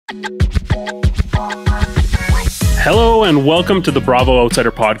Hello and welcome to the Bravo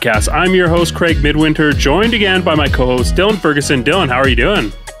Outsider Podcast. I'm your host, Craig Midwinter, joined again by my co-host, Dylan Ferguson. Dylan, how are you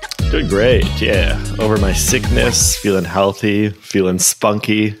doing? Doing great, yeah. Over my sickness, feeling healthy, feeling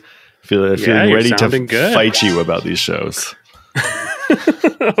spunky, feeling ready to fight you about these shows.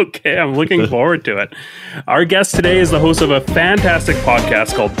 Okay, I'm looking forward to it. Our guest today is the host of a fantastic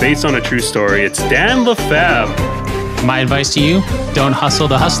podcast called Based on a True Story. It's Dan Lefebvre. My advice to you, don't hustle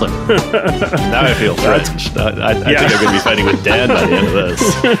the hustler. Now I feel threatened. I think I'm going to be fighting with Dan by the end of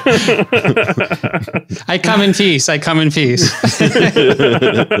this. I come in peace.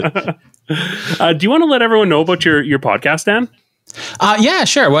 Do you want to let everyone know about your podcast, Dan? Yeah,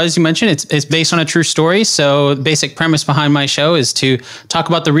 sure. Well, as you mentioned, it's based on a true story. So the basic premise behind my show is to talk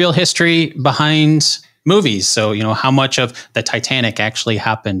about the real history behind movies. So, how much of the Titanic actually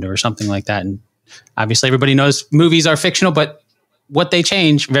happened or something like that. And obviously everybody knows movies are fictional, but what they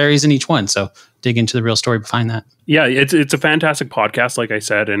change varies in each one. So dig into the real story behind that. Yeah, it's a fantastic podcast, like I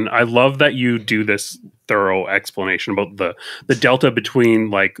said. And I love that you do this thorough explanation about the delta between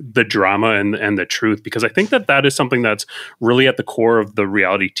like the drama and the truth, because I think that is something that's really at the core of the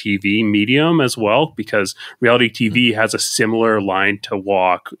reality TV medium as well, because reality TV has a similar line to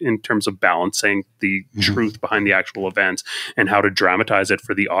walk in terms of balancing the truth behind the actual events and how to dramatize it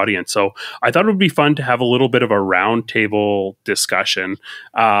for the audience. So I thought it would be fun to have a little bit of a roundtable discussion.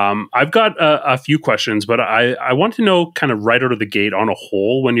 I've got a few questions, but I want to know kind of right out of the gate on a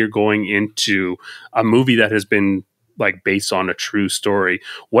whole, when you're going into a movie that has been like based on a true story,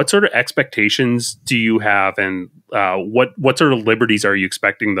 what sort of expectations do you have, and what sort of liberties are you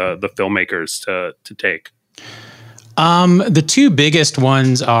expecting the filmmakers to take? The two biggest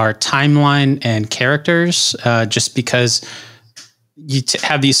ones are timeline and characters, just because you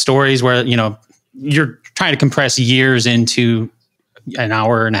have these stories where, you're trying to compress years into an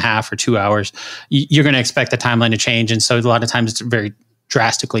hour and a half or 2 hours. You're going to expect the timeline to change. And so a lot of times it's very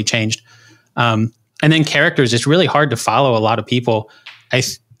drastically changed. And then characters, it's really hard to follow a lot of people. I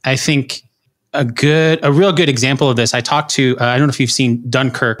think a real good example of this, I talked to, I don't know if you've seen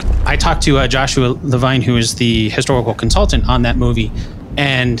Dunkirk. I talked to Joshua Levine, who is the historical consultant on that movie.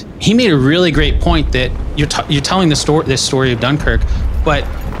 And he made a really great point that you're telling this story of Dunkirk, but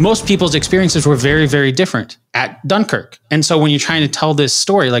most people's experiences were very, very different at Dunkirk. And so when you're trying to tell this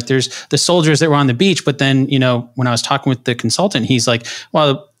story, like there's the soldiers that were on the beach, but then, when I was talking with the consultant, he's like,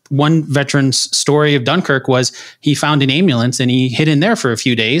 well, one veteran's story of Dunkirk was he found an ambulance and he hid in there for a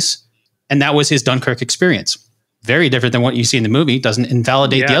few days. And that was his Dunkirk experience. Very different than what you see in the movie. Doesn't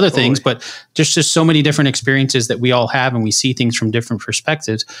invalidate the other things, but there's just so many different experiences that we all have, and we see things from different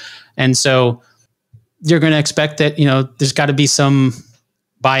perspectives. And so you're going to expect that, there's got to be some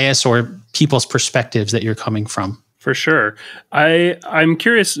bias or people's perspectives that you're coming from. For sure. I'm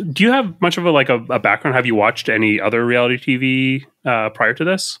curious, do you have much of a background? Have you watched any other reality TV prior to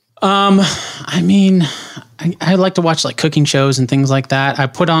this? I like to watch like cooking shows and things like that. I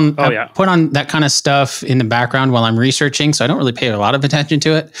put on that kind of stuff in the background while I'm researching, so I don't really pay a lot of attention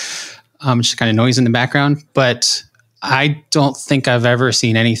to it. Just kind of noise in the background, but I don't think I've ever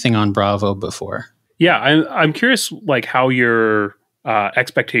seen anything on Bravo before. Yeah, I'm curious, like how your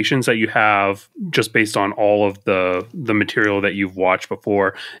expectations that you have just based on all of the material that you've watched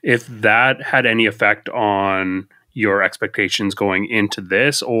before, if that had any effect on your expectations going into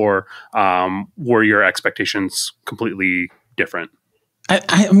this, or were your expectations completely different?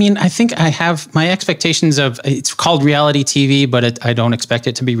 I think I have my expectations of, it's called reality TV, but I don't expect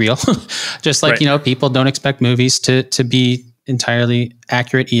it to be real. Just like, people don't expect movies to be entirely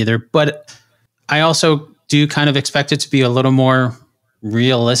accurate either. But I also do kind of expect it to be a little more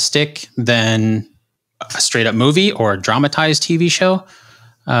realistic than a straight up movie or a dramatized TV show.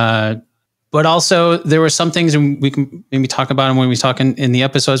 But also there were some things, and we can maybe talk about them when we talk in the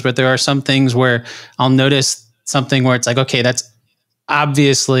episodes, but there are some things where I'll notice something where it's like, okay, that's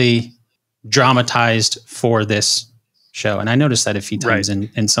obviously dramatized for this show. And I noticed that a few times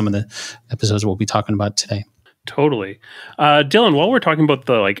in some of the episodes we'll be talking about today. Totally. Dylan, while we're talking about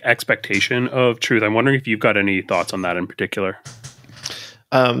the expectation of truth, I'm wondering if you've got any thoughts on that in particular.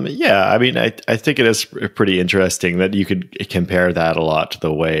 Yeah, I think it is pretty interesting that you could compare that a lot to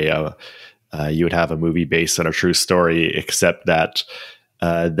the way you would have a movie based on a true story, except that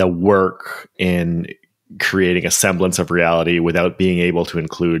the work in creating a semblance of reality without being able to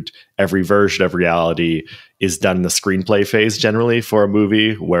include every version of reality is done in the screenplay phase generally for a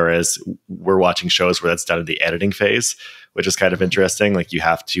movie, whereas we're watching shows where that's done in the editing phase, which is kind of interesting. Like you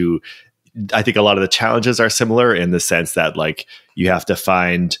have to, I think a lot of the challenges are similar in the sense that like you have to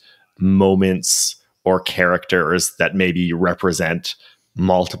find moments or characters that maybe represent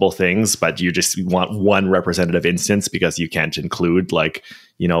multiple things, but you just want one representative instance because you can't include like,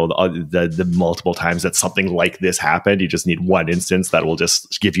 you know, the multiple times that something like this happened. You just need one instance that will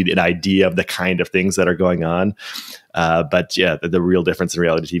just give you an idea of the kind of things that are going on. But yeah, the real difference in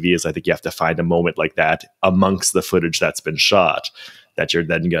reality TV is I think you have to find a moment like that amongst the footage that's been shot that you're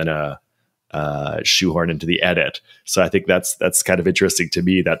then gonna shoehorn into the edit. So I think that's kind of interesting to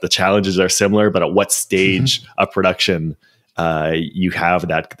me, that the challenges are similar, but at what stage of production you have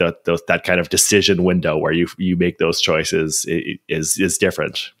that kind of decision window where you make those choices is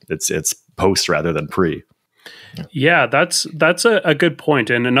different. It's post rather than pre. Yeah, that's a good point.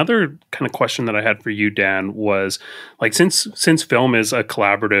 And another kind of question that I had for you, Dan, was like, since film is a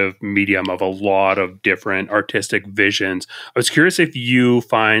collaborative medium of a lot of different artistic visions, I was curious if you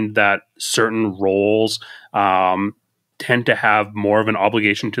find that certain roles tend to have more of an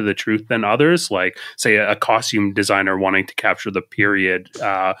obligation to the truth than others, like say a costume designer wanting to capture the period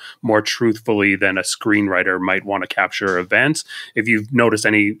more truthfully than a screenwriter might want to capture events. If you've noticed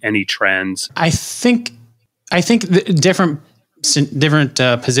any trends. I think the different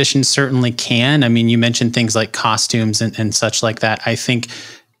positions certainly can. I mean, you mentioned things like costumes and such like that. I think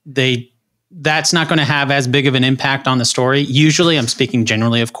that's not going to have as big of an impact on the story. Usually, I'm speaking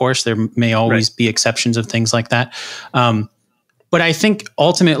generally, of course, there may always be exceptions of things like that. But I think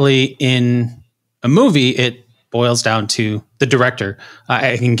ultimately in a movie, it boils down to the director.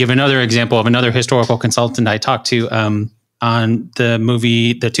 I can give another example of another historical consultant I talked to on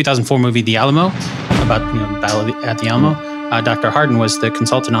the 2004 movie, The Alamo, about the Battle at the Alamo. Dr. Harden was the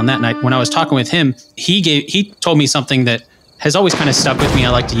consultant on that. And when I was talking with him, he told me something that has always kind of stuck with me.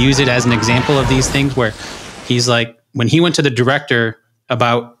 I like to use it as an example of these things, where he's like, when he went to the director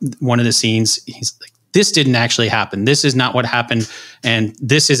about one of the scenes, he's like, this didn't actually happen. This is not what happened. And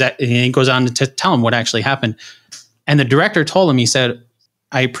and he goes on to tell him what actually happened. And the director told him, he said,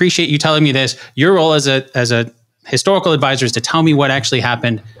 I appreciate you telling me this. Your role as a historical advisor is to tell me what actually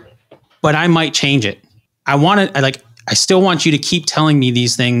happened, but I might change it. I still want you to keep telling me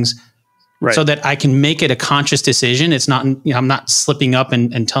these things, right, so that I can make it a conscious decision. It's not, I'm not slipping up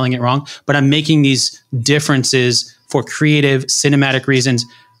and telling it wrong, but I'm making these differences for creative, cinematic reasons.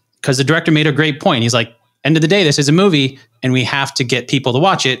 Because the director made a great point. He's like, end of the day, this is a movie, and we have to get people to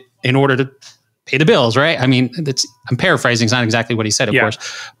watch it in order to pay the bills, right? I mean, I'm paraphrasing. It's not exactly what he said, of course,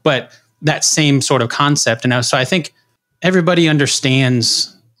 but that same sort of concept. And so I think everybody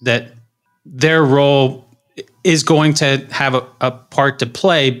understands that their role is going to have a part to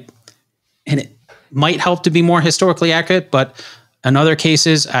play, and it might help to be more historically accurate. But in other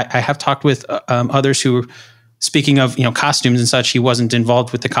cases, I have talked with others who, speaking of costumes and such, he wasn't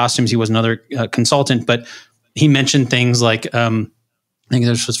involved with the costumes. He was another consultant, but he mentioned things like I think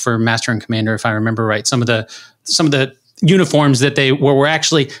this was for Master and Commander, if I remember right. Some of the uniforms that they were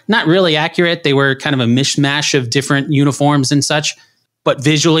actually not really accurate. They were kind of a mishmash of different uniforms and such, but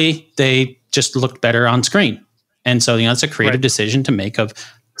visually they just looked better on screen. And so, it's a creative decision to make of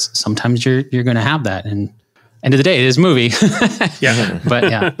sometimes you're going to have that. And end of the day, it is a movie. Yeah. But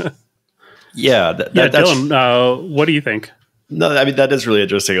yeah. Yeah. Dylan, what do you think? No, I mean, that is really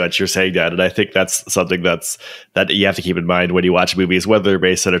interesting what you're saying, Dad. And I think that's something that you have to keep in mind when you watch movies, whether they're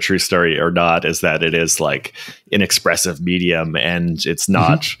based on a true story or not, is that it is like an expressive medium, and it's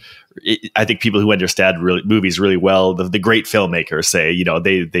not. I think people who understand movies really well, the great filmmakers say,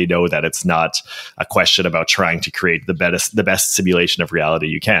 they know that it's not a question about trying to create the best simulation of reality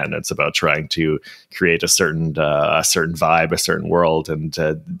you can. It's about trying to create a certain vibe, a certain world, and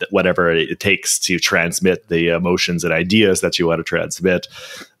whatever it takes to transmit the emotions and ideas that you want to transmit.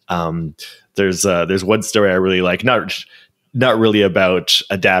 There's one story I really like, not really about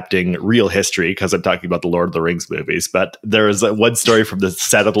adapting real history, because I'm talking about the Lord of the Rings movies, but there is one story from the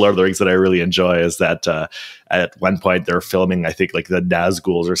set of the Lord of the Rings that I really enjoy, is that at one point they're filming, I think, like the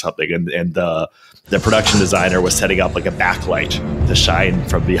Nazguls or something, and the production designer was setting up like a backlight to shine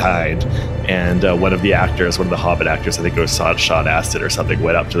from behind, and one of the Hobbit actors, I think it was Sean Astin or something,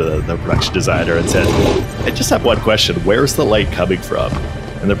 went up to the production designer and said, I just have one question, where's the light coming from?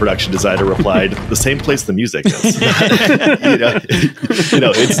 And the production designer replied, the same place the music is.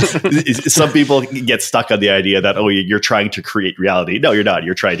 It's some people get stuck on the idea that, you're trying to create reality. No, you're not.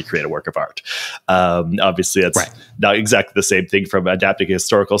 You're trying to create a work of art. Obviously, it's not exactly the same thing from adapting a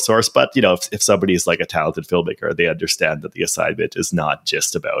historical source. But, if somebody is like a talented filmmaker, they understand that the assignment is not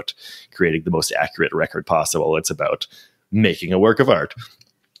just about creating the most accurate record possible. It's about making a work of art.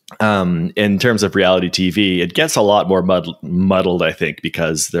 In terms of reality TV, it gets a lot more muddled, I think,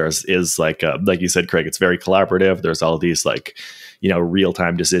 because is like you said, Craig, it's very collaborative. There's all these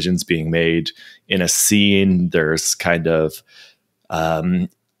real-time decisions being made in a scene. There's kind of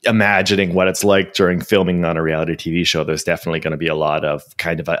imagining what it's like during filming on a reality TV show, there's definitely going to be a lot of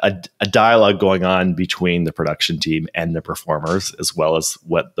kind of a dialogue going on between the production team and the performers, as well as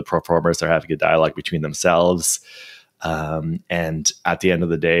what the performers are having a dialogue between themselves. And at the end of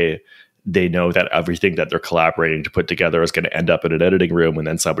the day, they know that everything that they're collaborating to put together is going to end up in an editing room, and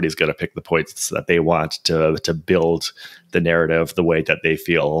then somebody's going to pick the points that they want to build the narrative the way that they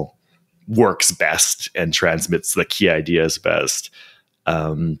feel works best and transmits the key ideas best.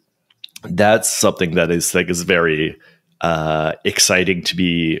 That's something that is very exciting to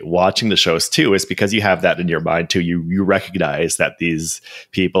be watching the shows too, is because you have that in your mind too. You recognize that these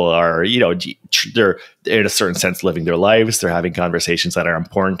people are, they're in a certain sense living their lives. They're having conversations that are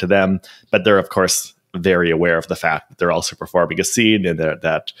important to them, but they're of course very aware of the fact that they're also performing a scene, and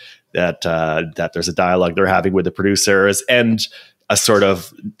that there's a dialogue they're having with the producers, and a sort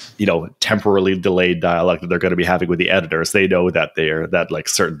of, temporarily delayed dialogue that they're going to be having with the editors. They know that like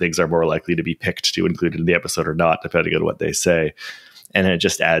certain things are more likely to be picked to include in the episode or not, depending on what they say. And it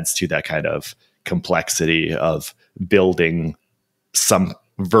just adds to that kind of complexity of building some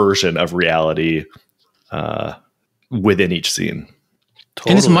version of reality within each scene.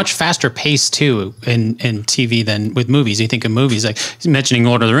 Totally. And it's much faster paced too in TV than with movies. You think of movies like mentioning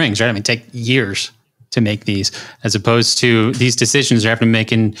Lord of the Rings, right? I mean, take years to make these, as opposed to these decisions they're having to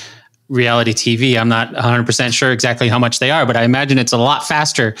make in reality TV. I'm not 100% sure exactly how much they are, but I imagine it's a lot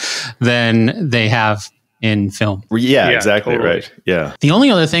faster than they have in film. Yeah, exactly. Totally. Right. Yeah. The only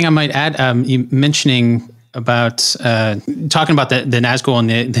other thing I might add, you mentioning about talking about the Nazgul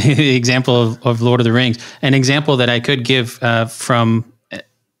and the example of Lord of the Rings, an example that I could give from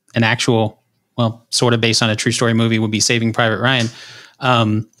an actual, well, sort of based on a true story movie would be Saving Private Ryan.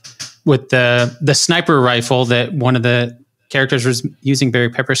 With the sniper rifle that one of the characters was using,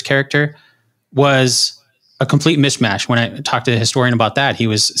 Barry Pepper's character, was a complete mishmash. When I talked to a historian about that, he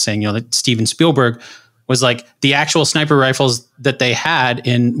was saying, that Steven Spielberg was like, the actual sniper rifles that they had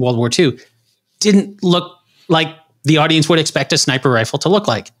in World War II didn't look like the audience would expect a sniper rifle to look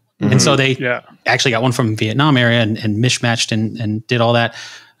like. Mm-hmm. And so they actually got one from Vietnam area and mishmatched and did all that.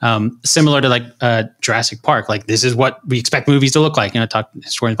 Similar to like Jurassic Park, like this is what we expect movies to look like. Talk to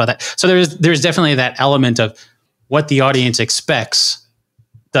historians about that. So there's definitely that element of what the audience expects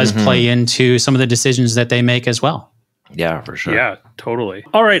does play into some of the decisions that they make as well. Yeah, for sure. Yeah, totally.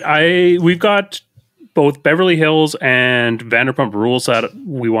 All right, we've got both Beverly Hills and Vanderpump Rules that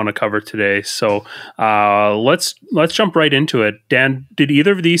we want to cover today. So let's jump right into it. Dan, did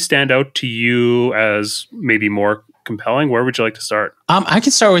either of these stand out to you as maybe more compelling? Where would you like to start? I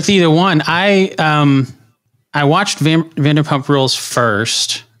can start with either one. I watched Vanderpump Rules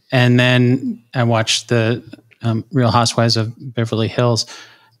first, and then I watched the Real Housewives of Beverly Hills.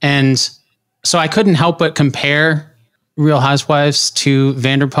 And so I couldn't help but compare Real Housewives to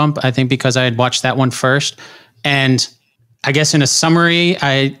Vanderpump, I think because I had watched that one first. And I guess in a summary,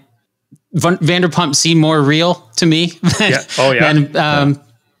 Vanderpump seemed more real to me than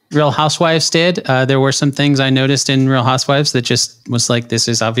Real Housewives did. There were some things I noticed in Real Housewives that just was like, this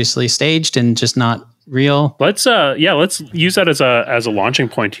is obviously staged and just not real. Let's use that as a launching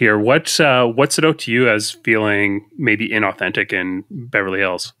point here. What stood out to you as feeling maybe inauthentic in Beverly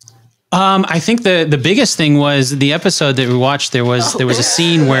Hills? I think the biggest thing was the episode that we watched. There was a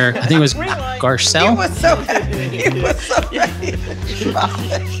scene where I think it was Garcelle. You were so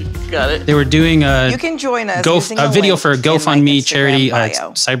ready. Got it. They were doing you can join us a video for a GoFundMe charity,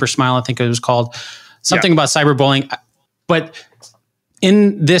 Cyber Smile, I think it was called. Something about cyberbullying. But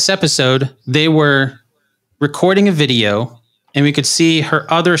in this episode, they were recording a video, and we could see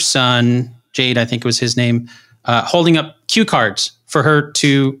her other son, Jade, I think was his name, holding up cue cards for her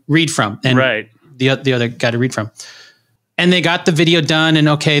to read from, and the other guy to read from. And they got the video done, and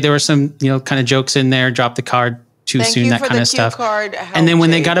there were some kind of jokes in there. Drop the card too soon, that kind of stuff. And then when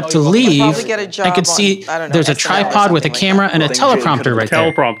they got up to leave, I could see there's a tripod with a camera and a teleprompter right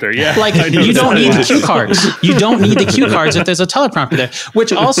there. Teleprompter, yeah. Like you don't need the cue cards. You don't need the cue cards if there's a teleprompter there.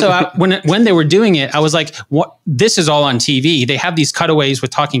 Which also, when they were doing it, I was like, "What? This is all on TV. They have these cutaways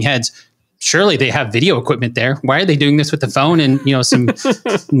with talking heads. Surely they have video equipment there. Why are they doing this with the phone and some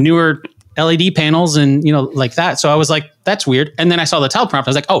newer LED panels and like that?" So I was like, "That's weird." And then I saw the teleprompter. I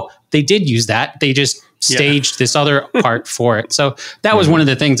was like, "Oh, they did use that. They just staged this other part for it." So that was one of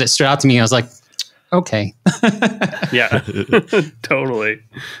the things that stood out to me. I was like, okay. Yeah, totally.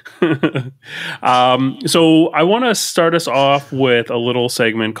 So I want to start us off with a little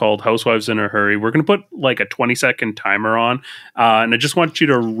segment called Housewives in a Hurry. We're going to put like a 20-second timer on, and I just want you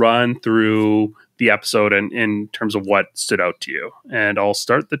to run through the episode and in terms of what stood out to you. And I'll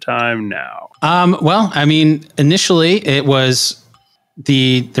start the time now. Well, I mean, initially it was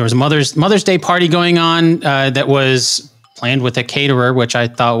there was a Mother's Day party going on that was planned with a caterer, which I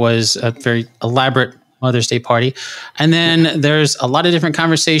thought was a very elaborate Mother's Day party. And then there's a lot of different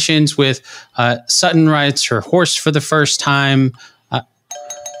conversations with Sutton rides her horse for the first time.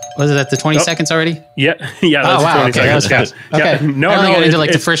 Was it at the 20 seconds already? Yeah. Yeah. That's 20 seconds. That okay. Yeah. No, I only got into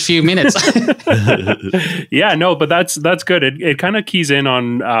like the first few minutes. Yeah, no, but that's good. It kind of keys in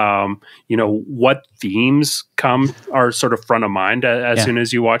on, what themes are sort of front of mind as soon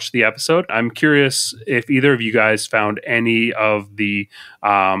as you watch the episode. I'm curious if either of you guys found any of the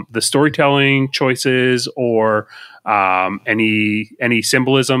storytelling choices or any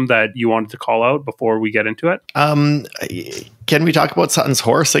symbolism that you wanted to call out before we get into it. Can we talk about Sutton's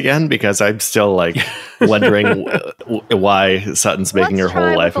horse again? Because I'm still like wondering why Sutton's making her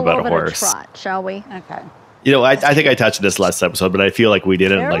whole life about a horse. Trot, shall we? Okay. I think I touched this last episode, but I feel like we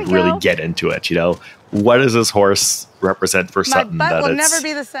didn't really get into it. What does this horse represent for Sutton? My butt will never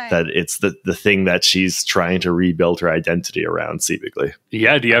be the same. That it's the thing that she's trying to rebuild her identity around, seemingly.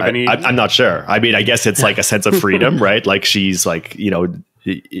 Yeah. Do you have any? I'm not sure. I mean, I guess it's like a sense of freedom, right? Like she's like,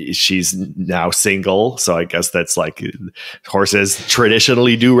 she's now single. So I guess that's like horses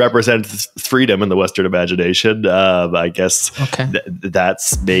traditionally do represent freedom in the Western imagination. I guess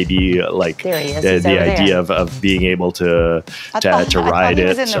that's maybe like the idea of being able to ride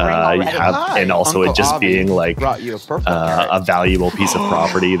it, and also Uncle it just Avi being like a valuable piece of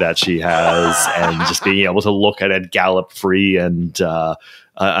property that she has, and just being able to look at it gallop free and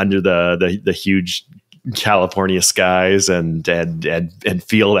under the huge California skies and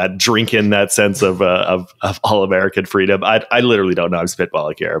feel that, drink in that sense of all American freedom. I literally don't know. I'm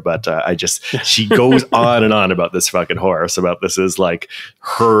spitballing here, but she goes on and on about this fucking horse, about this is like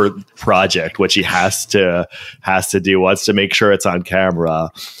her project, what she has to do, wants to make sure it's on camera.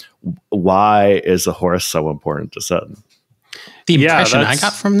 Why is the horse so important to Sutton? The impression I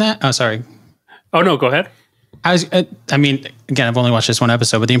got from that. Oh, sorry. Oh no, go ahead. I mean, again, I've only watched this one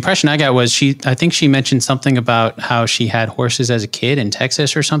episode, but the impression I got was I think she mentioned something about how she had horses as a kid in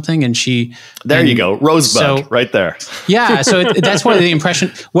Texas or something. And there you go. Rosebud right there. Yeah. So that's one of the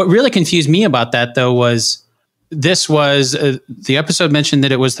impression. What really confused me about that though, was the episode mentioned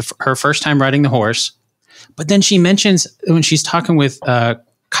that it was her first time riding the horse, but then she mentions when she's talking with,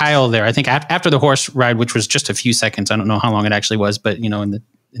 Kyle there, I think after the horse ride, which was just a few seconds. I don't know how long it actually was, but in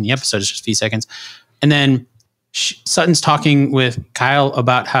the episode, it's just a few seconds. And then Sutton's talking with Kyle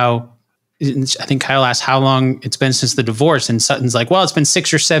about how, I think Kyle asked how long it's been since the divorce, and Sutton's like, well, it's been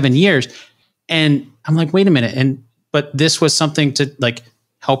 6 or 7 years. And I'm like, wait a minute. But this was something to like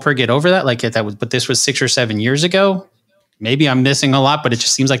help her get over that. Like but this was 6 or 7 years ago. Maybe I'm missing a lot, but it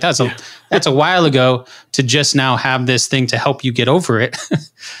just seems like that's a while ago to just now have this thing to help you get over it.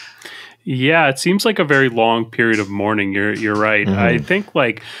 Yeah, it seems like a very long period of mourning. You're right. Mm-hmm. I think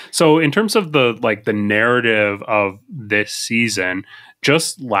so in terms of the narrative of this season,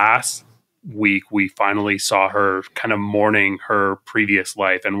 just last week we finally saw her kind of mourning her previous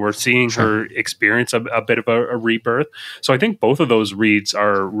life, and we're seeing her experience a bit of a rebirth. So I think both of those reads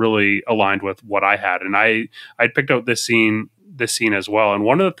are really aligned with what I had, and I picked out this scene as well. And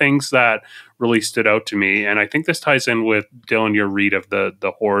one of the things that really stood out to me, and I think this ties in with Dylan, your read of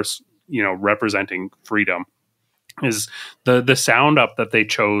the horse, representing freedom, is the sound up that they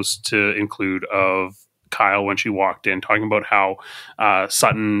chose to include of Kyle when she walked in, talking about how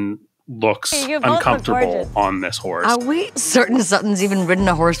Sutton looks uncomfortable on this horse. Are we certain Sutton's even ridden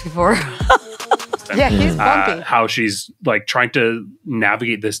a horse before? Yeah, he's bumpy. How she's like trying to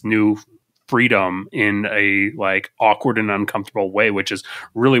navigate this new freedom in a awkward and uncomfortable way, which is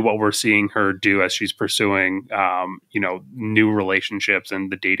really what we're seeing her do as she's pursuing new relationships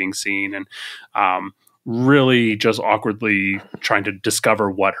and the dating scene, and really just awkwardly trying to discover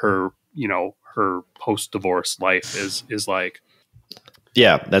what her post-divorce life is like.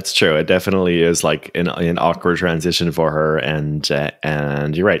 Yeah, that's true. It definitely is like an awkward transition for her, and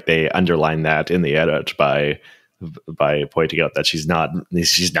you're right. They underline that in the edit by pointing out that she's not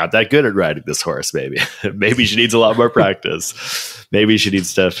that good at riding this horse. Maybe she needs a lot more practice. Maybe she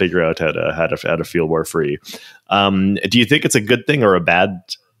needs to figure out how to feel more free. Do you think it's a good thing or a bad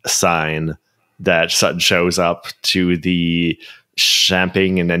sign that Sutton shows up to the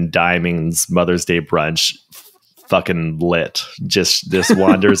Champagne and Diamonds Mother's Day brunch fucking lit, just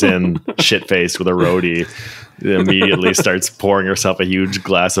wanders in shit-faced with a roadie, immediately starts pouring herself a huge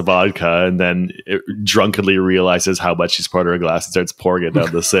glass of vodka, and then drunkenly realizes how much she's poured her glass and starts pouring it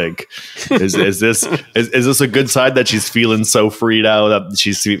down the sink? Is this a good sign that she's feeling so free now,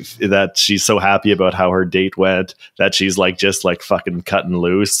 that she's so happy about how her date went, that she's just fucking cutting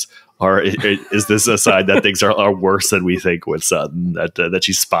loose? Or is this a sign that things are worse than we think with Sutton, that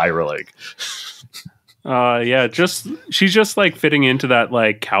she's spiraling? Yeah, she's just like fitting into that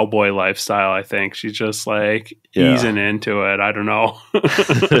like cowboy lifestyle. I think she's just like easing into it. I don't know.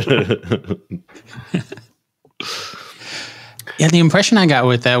 Yeah, the impression I got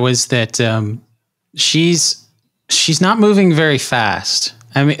with that was that she's not moving very fast.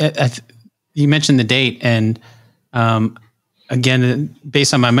 I mean, you mentioned the date, and again,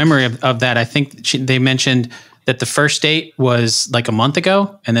 based on my memory of that, I think they mentioned that the first date was like a month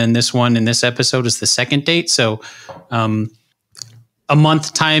ago, and then this one in this episode is the second date. So a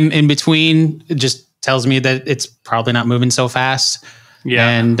month time in between just tells me that it's probably not moving so fast. Yeah.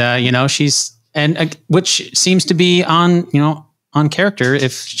 And, which seems to be on character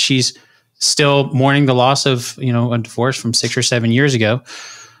if she's still mourning the loss of, a divorce from 6 or 7 years ago,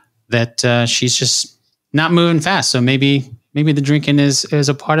 that she's just not moving fast. So maybe the drinking is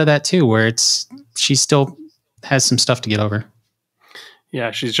a part of that too, where she still has some stuff to get over.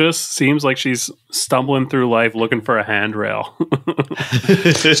 Yeah, she just seems like she's stumbling through life looking for a handrail.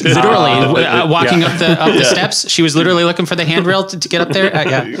 Literally walking up the steps. She was literally looking for the handrail to get up there.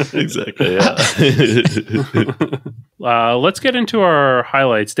 Yeah, exactly. Yeah. Let's get into our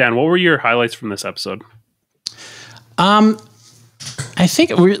highlights. Dan, what were your highlights from this episode? I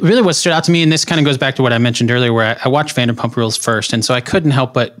think really what stood out to me, and this kind of goes back to what I mentioned earlier, where I watched Vanderpump Rules first, and so I couldn't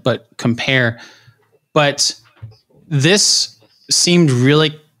help but compare. But this seemed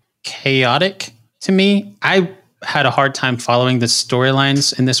really chaotic to me. I had a hard time following the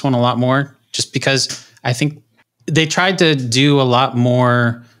storylines in this one a lot more, just because I think they tried to do a lot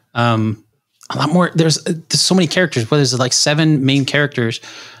more. There's so many characters. What is it, like 7 main characters,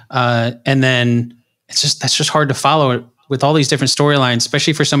 and then that's just hard to follow with all these different storylines,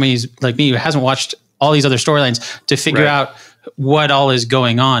 especially for somebody who's like me who hasn't watched all these other storylines to figure out what all is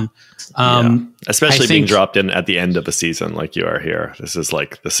going on. Especially being dropped in at the end of the season like you are here. This is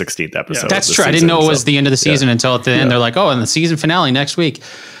like the 16th episode. That's true. I didn't know it was the end of the season until at the end. They're like, oh, and the season finale next week.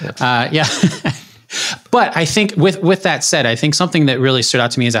 But I think with that said, I think something that really stood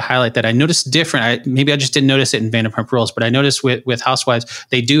out to me as a highlight that I noticed different. Maybe I just didn't notice it in Vanderpump Rules, but I noticed with Housewives,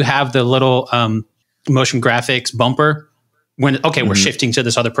 they do have the little motion graphics bumper when, we're shifting to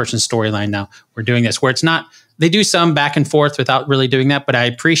this other person's storyline now. We're doing this, where it's not, they do some back and forth without really doing that. But I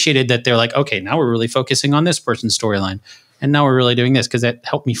appreciated that they're like, okay, now we're really focusing on this person's storyline. And now we're really doing this, because that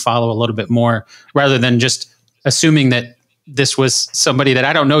helped me follow a little bit more rather than just assuming that this was somebody that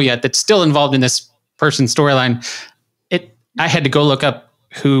I don't know yet that's still involved in this person's storyline. I had to go look up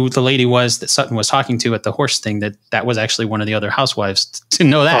who the lady was that Sutton was talking to at the horse thing, that was actually one of the other housewives to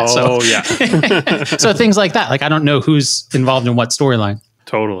know that. So things like that. Like, I don't know who's involved in what storyline.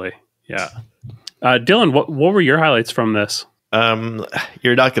 Totally. Yeah. Dylan, what were your highlights from this?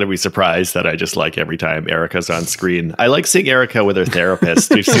 You're not going to be surprised that I just like every time Erika's on screen. I like seeing Erika with her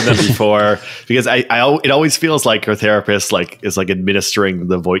therapist. We've seen them before, because it always feels like her therapist is administering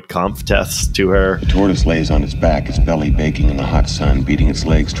the Voight-Kampff test to her. The tortoise lays on its back, its belly baking in the hot sun, beating its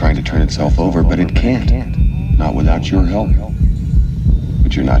legs, trying to turn itself over, but it can't. Not without your help.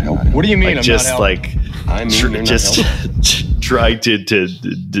 But you're not helping. What do you mean? I'm just not helping? Trying to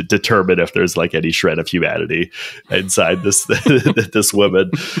determine if there's like any shred of humanity inside this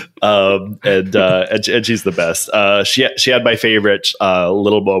woman, and she's the best. She had my favorite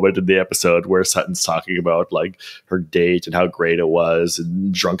little moment in the episode where Sutton's talking about like her date and how great it was,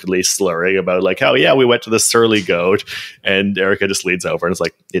 and drunkenly slurring about like, oh yeah, we went to the Surly Goat, and Erika just leans over and is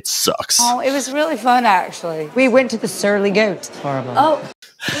like, it sucks. Oh, it was really fun actually. We went to the Surly Goat. Horrible. Oh.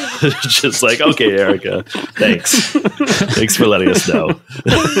 Just like, okay, Erika, thanks for letting us know.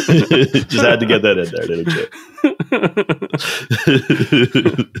 Just had to get that in there, didn't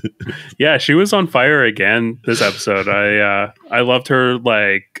you? Yeah, she was on fire again this episode. I loved her.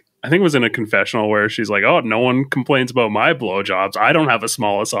 Like, I think it was in a confessional where she's like, oh, no one complains about my blowjobs. I don't have a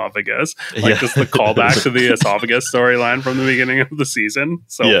small esophagus. Like, just the callback to the esophagus storyline from the beginning of the season.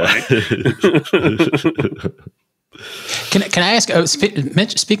 So funny. Can I ask?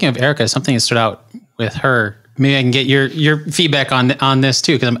 Speaking of Erika, something that stood out with her. Maybe I can get your feedback on this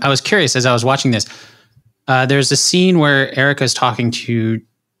too, because I was curious as I was watching this. There's a scene where Erika is talking to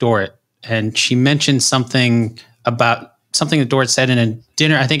Dorit, and she mentioned something about something that Dorit said in a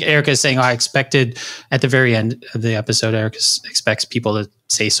dinner. I think Erika is saying, "Oh, I expected at the very end of the episode, Erika expects people to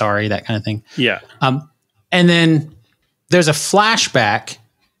say sorry, that kind of thing." Yeah. And then there's a flashback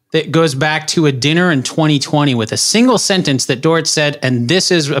that goes back to a dinner in 2020 with a single sentence that Dorit said, and this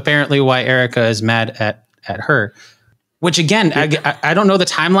is apparently why Erika is mad at her. Which again, I don't know the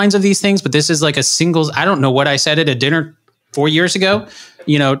timelines of these things, but this is like a single. I don't know what I said at a dinner 4 years ago,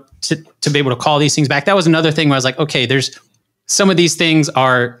 to be able to call these things back. That was another thing where I was like, okay, there's some of these things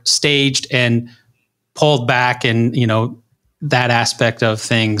are staged and pulled back, and that aspect of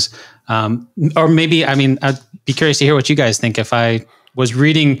things. Or maybe, I'd be curious to hear what you guys think if I was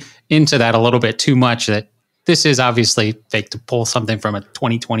reading into that a little bit too much, that this is obviously fake to pull something from a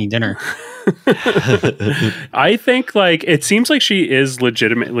 2020 dinner. I think it seems like she is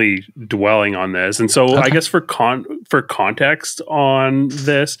legitimately dwelling on this. And so I guess for context on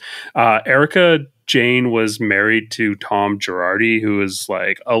this, Erika Jane was married to Tom Girardi, who is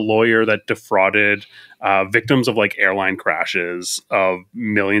a lawyer that defrauded victims of airline crashes of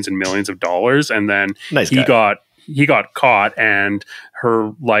millions and millions of dollars. And then he got caught, and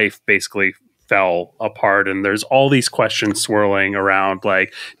her life basically fell apart. And there's all these questions swirling around,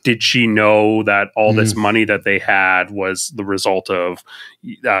 did she know that all this money that they had was the result of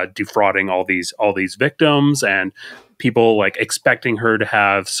defrauding all these victims, and people expecting her to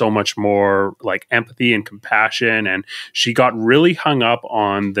have so much more empathy and compassion. And she got really hung up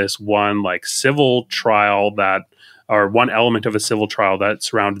on this one civil trial or one element of a civil trial that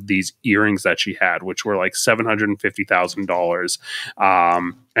surrounded these earrings that she had, which were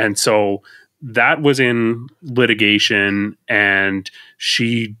 $750,000. And so that was in litigation, and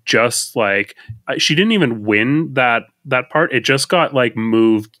she just she didn't even win that part. It just got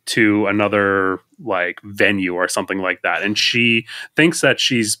moved to another venue or something like that. And she thinks that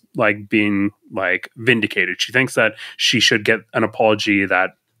she's being vindicated. She thinks that she should get an apology,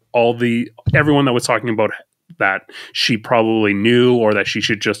 that everyone that was talking about that she probably knew, or that she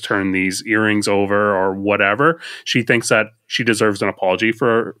should just turn these earrings over or whatever. She thinks that she deserves an apology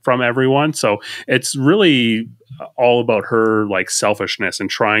from everyone. So it's really all about her selfishness and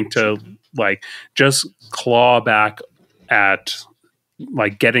trying to just claw back at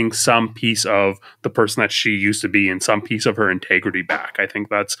getting some piece of the person that she used to be and some piece of her integrity back. I think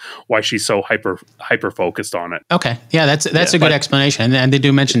that's why she's so hyper focused on it. Okay. Yeah, that's a good explanation. And they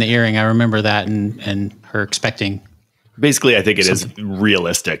do mention the earring. I remember that, and her expecting. Basically, I think it is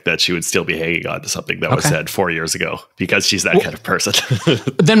realistic that she would still be hanging on to something that was said 4 years ago, because she's that kind of person.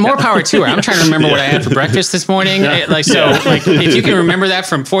 Then more power to her. I'm trying to remember what I had for breakfast this morning. If you can remember that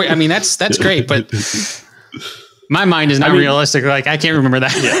from 4, that's great. But my mind is not realistic. I can't remember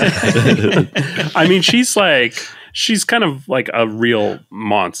that. Yeah. She's kind of a real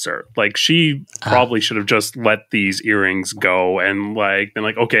monster. She probably should have just let these earrings go and been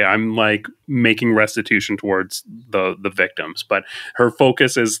okay, I'm making restitution towards the victims. But her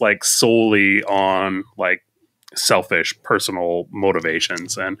focus is solely on selfish personal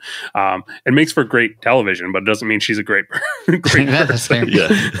motivations, and it makes for great television, but it doesn't mean she's a great That's person. fair. Yeah.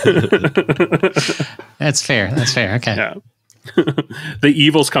 That's fair. Okay. Yeah. The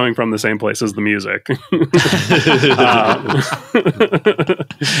evil's coming from the same place as the music.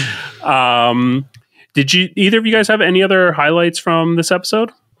 Did either of you guys have any other highlights from this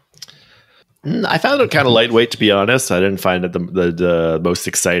episode? I found it kind of lightweight, to be honest. I didn't find it the most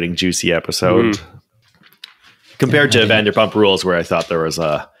exciting, juicy episode compared to Vanderpump Rules, where I thought there's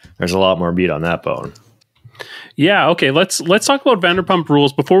a lot more meat on that bone. Yeah. Okay. Let's talk about Vanderpump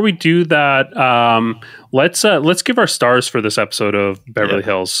Rules. Before we do that, let's give our stars for this episode of Beverly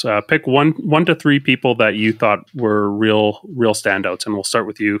Hills. Pick one to three people that you thought were real standouts, and we'll start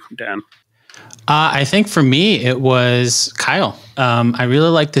with you, Dan. I think for me it was Kyle. I really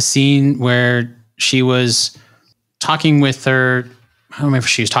liked the scene where she was talking with her. I don't remember if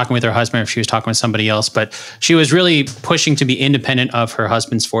she was talking with her husband or if she was talking with somebody else, but she was really pushing to be independent of her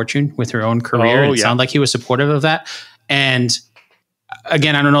husband's fortune with her own career. It sounded like he was supportive of that. And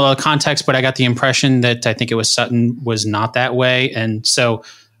again, I don't know the context, but I got the impression that I think it was Sutton was not that way. And so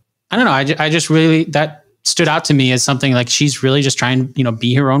I don't know. I just really, that stood out to me as something she's really just trying to,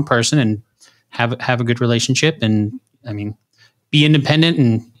 be her own person and have a good relationship. And be independent,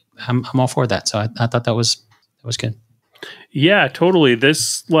 and I'm all for that. So I thought that was good. Yeah, totally.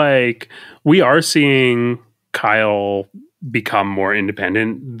 This we are seeing Kyle become more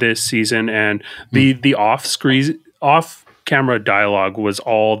independent this season, and the off-camera dialogue was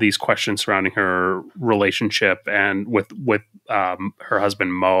all these questions surrounding her relationship and with her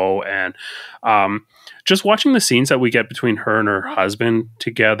husband Mo, and just watching the scenes that we get between her and her husband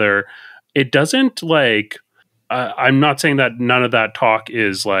together. It doesn't I'm not saying that none of that talk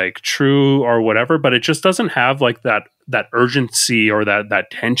is true or whatever, but it just doesn't have that urgency or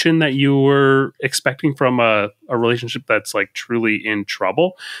that tension that you were expecting from a relationship that's truly in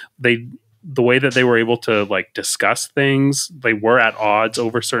trouble. The way that they were able to discuss things, they were at odds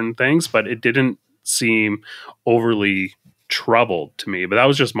over certain things, but it didn't seem overly troubled to me, but that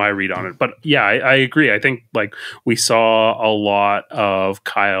was just my read on it. But yeah, I agree. I think like we saw a lot of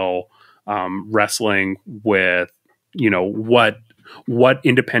Kyle wrestling with, you know, what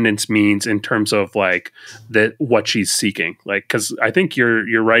independence means in terms of like what she's seeking. Like, cause I think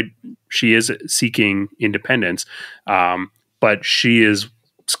you're right. She is seeking independence. But she is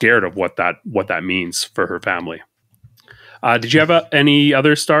scared of what that means for her family. Did you have any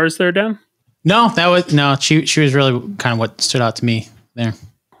other stars there, Dan? No, she was really kind of what stood out to me there.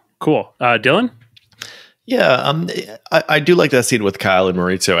 Cool. Dylan? Yeah, I do like that scene with Kyle and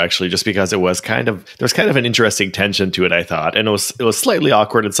Maurizio, actually, just because there was kind of an interesting tension to it, I thought. And it was slightly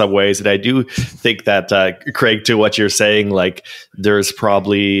awkward in some ways. And I do think that, Craig, to what you're saying, like there's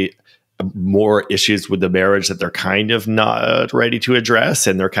probably more issues with the marriage that they're kind of not ready to address,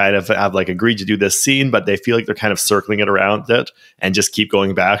 and they're kind of have like agreed to do this scene, but they feel like they're kind of circling it around it and just keep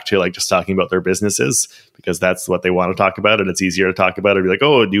going back to like just talking about their businesses because that's what they want to talk about, and it's easier to talk about it. Be like,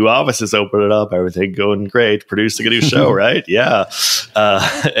 oh, new offices open it up, everything going great, producing a new show, right? Yeah,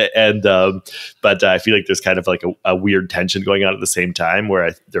 but I feel like there's kind of like a weird tension going on at the same time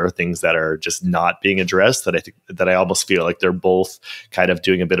where there are things that are just not being addressed that I almost feel like they're both kind of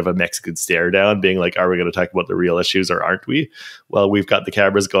doing a bit of a Mexican stare down, being like, are we going to talk about the real issues or aren't we? Well, we've got the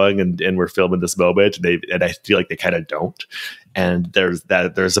cameras going and we're filming this moment, and I feel like they kind of don't. And there's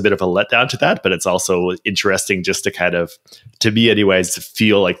a bit of a letdown to that, but it's also interesting just to kind of, to me anyways, to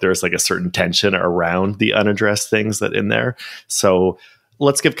feel like there's like a certain tension around the unaddressed things that in there. So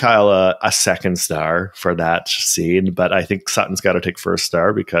let's give Kyle a second star for that scene, but I think Sutton's got to take first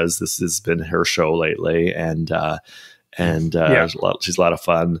star because this has been her show lately, and she's a lot of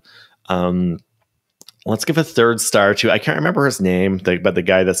fun. Let's give a third star to, I can't remember his name, but the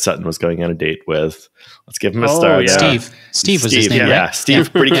guy that Sutton was going on a date with. Let's give him a star. Yeah. Steve was his name. Yeah, right? Steve's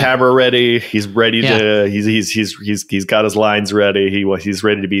pretty camera ready. He's ready to. He's got his lines ready. He's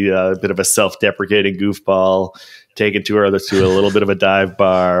ready to be a bit of a self-deprecating goofball, taken to a little bit of a dive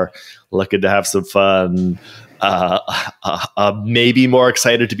bar, looking to have some fun. Maybe more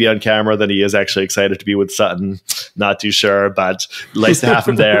excited to be on camera than he is actually excited to be with Sutton. Not too sure, but nice to have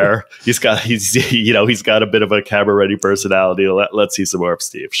him there. He's got a bit of a camera ready personality. Let's see some more of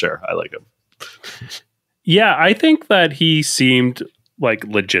Steve. Sure, I like him. Yeah, I think that he seemed like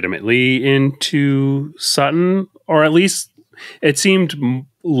legitimately into Sutton, or at least it seemed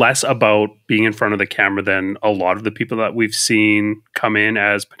less about being in front of the camera than a lot of the people that we've seen come in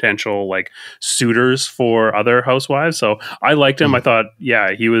as potential like suitors for other housewives. So I liked him. I thought,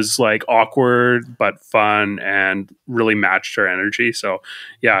 yeah, he was like awkward but fun and really matched her energy. So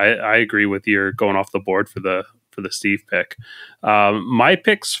yeah, I agree with your going off the board for the Steve pick. My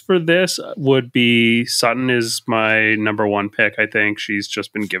picks for this would be Sutton is my number one pick. I think she's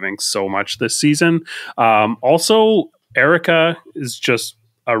just been giving so much this season. Also, Erika is just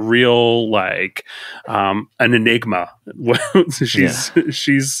a real like an enigma.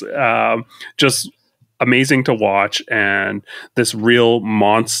 she's just amazing to watch, and this real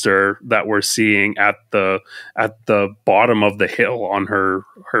monster that we're seeing at the bottom of the hill on her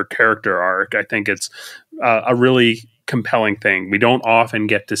character arc. I think it's a really compelling thing. We don't often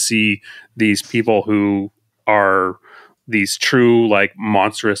get to see these people who are these true like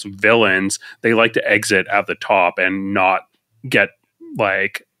monstrous villains. They like to exit at the top and not get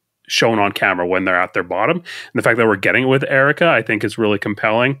like shown on camera when they're at their bottom. And the fact that we're getting it with Erika, I think is really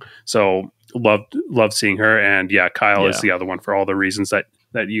compelling. So love seeing her. And yeah, Kyle is the other one for all the reasons that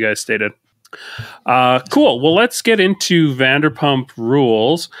you guys stated. Cool. Well, let's get into Vanderpump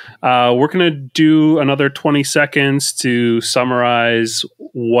Rules. We're going to do another 20 seconds to summarize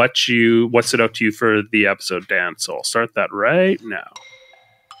what stood out to you for the episode, Dan. So I'll start that right now.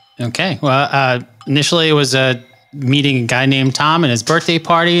 Okay. Well, initially it was meeting a guy named Tom and his birthday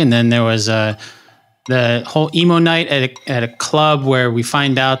party. And then there was the whole emo night at a club where we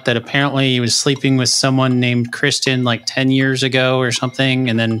find out that apparently he was sleeping with someone named Kristen like 10 years ago or something.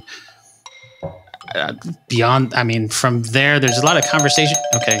 And then from there, there's a lot of conversation.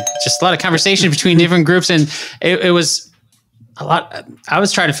 Okay. Just a lot of conversation between different groups. And it was a lot. I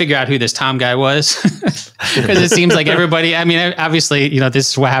was trying to figure out who this Tom guy was because it seems like everybody, I mean, obviously,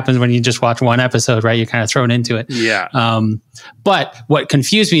 this is what happens when you just watch one episode, right? You're kind of thrown into it. Yeah. But what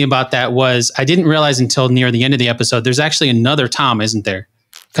confused me about that was I didn't realize until near the end of the episode, there's actually another Tom, isn't there?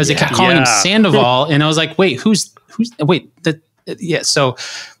 Because they kept calling him Sandoval. And I was like, wait, so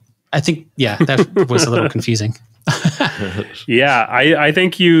I think, that was a little confusing. Yeah, I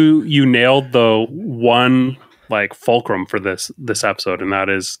think you nailed the one like fulcrum for this episode, and that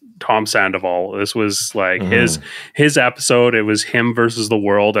is Tom Sandoval. This was like his episode. It was him versus the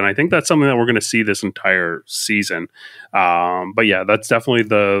world, and I think that's something that we're going to see this entire season. But yeah, that's definitely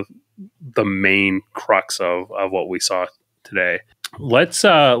the main crux of what we saw today. Let's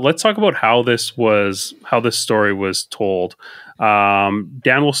talk about how this story was told.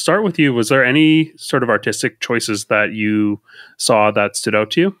 Dan, we'll start with you. Was there any sort of artistic choices that you saw that stood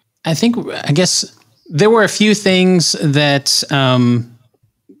out to you? I guess there were a few things that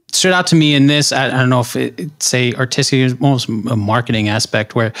stood out to me in this. I don't know if it's artistic, almost a marketing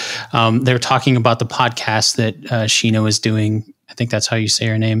aspect, where they're talking about the podcast that Scheana was doing. I think that's how you say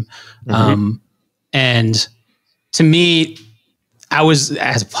her name. And to me, as a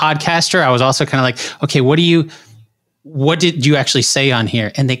podcaster, I was also kind of like, okay, what did you actually say on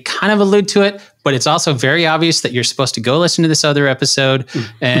here? And they kind of allude to it, but it's also very obvious that you're supposed to go listen to this other episode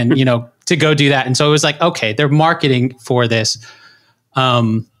and, to go do that. And so it was like, okay, they're marketing for this.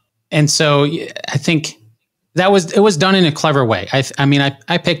 And so I think it was done in a clever way.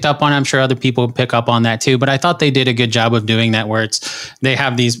 I picked up on it. I'm sure other people pick up on that too, but I thought they did a good job of doing that, where they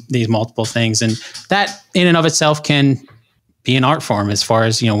have these multiple things, and that in and of itself can be an art form, as far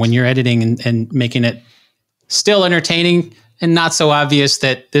as, when you're editing and making it still entertaining and not so obvious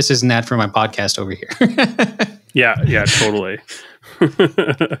that this is an ad for my podcast over here. Yeah, totally.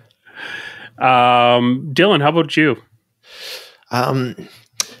 Dylan, how about you?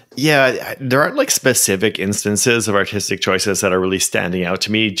 Yeah, there aren't like specific instances of artistic choices that are really standing out to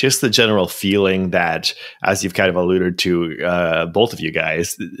me. Just the general feeling that, as you've kind of alluded to, both of you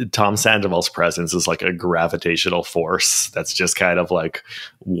guys, Tom Sandoval's presence is like a gravitational force that's just kind of like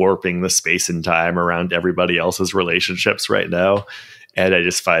warping the space and time around everybody else's relationships right now. And I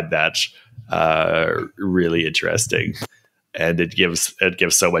just find that really interesting. And it gives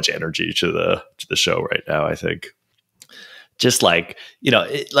so much energy to the show right now, I think. Just like,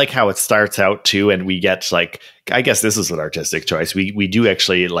 like how it starts out too, and we get like, I guess this is an artistic choice. We do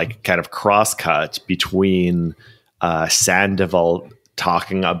actually like kind of cross cut between Sandoval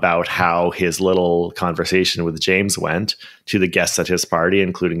talking about how his little conversation with James went to the guests at his party,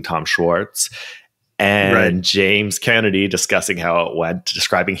 including Tom Schwartz, and James Kennedy discussing how it went,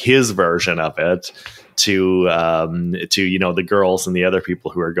 describing his version of it to the girls and the other people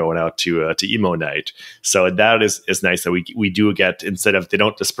who are going out to emo night. So that is nice that we do get, instead of, they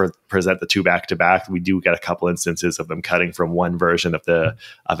don't just present the two back to back, we do get a couple instances of them cutting from one version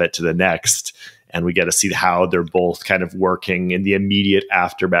of it to the next, and we get to see how they're both kind of working in the immediate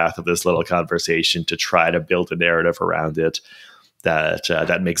aftermath of this little conversation to try to build a narrative around it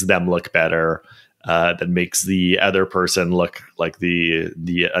that makes them look better. That makes the other person look like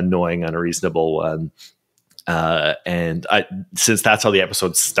the annoying, unreasonable one. And since that's how the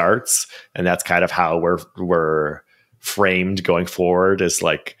episode starts, and that's kind of how we're framed going forward, is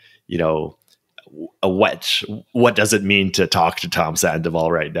like, what does it mean to talk to Tom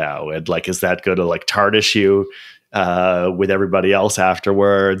Sandoval right now? And like, is that going to like tarnish you with everybody else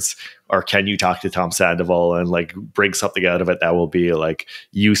afterwards? Or can you talk to Tom Sandoval and like bring something out of it that will be like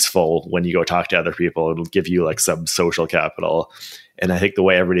useful when you go talk to other people? It'll give you like some social capital. And I think the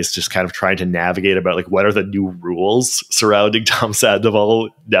way everybody's just kind of trying to navigate about like what are the new rules surrounding Tom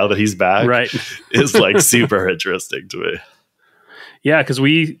Sandoval now that he's back, is like super interesting to me. Yeah, because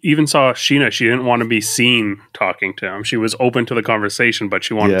we even saw Scheana. She didn't want to be seen talking to him. She was open to the conversation, but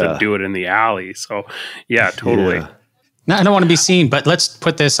she wanted to do it in the alley. So yeah, totally. Yeah. No, I don't want to be seen, but let's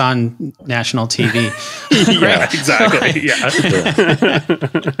put this on national TV. Yeah, exactly. Yeah.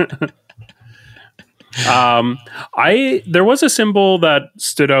 There was a symbol that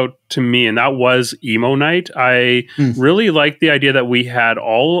stood out to me, and that was emo night. I really liked the idea that we had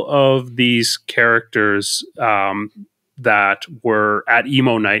all of these characters that were at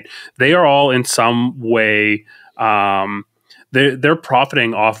emo night. They are all in some way they're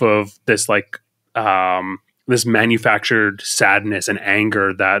profiting off of this like this manufactured sadness and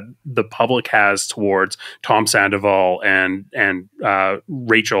anger that the public has towards Tom Sandoval and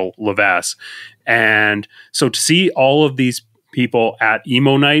Rachel Lefebvre. And so to see all of these people at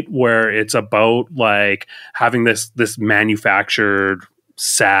emo night, where it's about like having this manufactured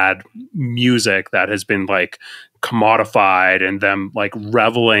sad music that has been like commodified, and them like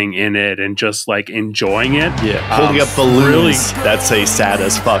reveling in it and just like enjoying it. Yeah, holding up balloons that say sad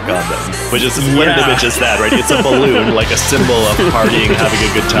as fuck on them, which is one of the images that, right? It's a balloon, like a symbol of partying, having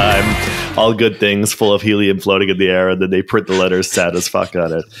a good time, all good things full of helium floating in the air, and then they print the letters sad as fuck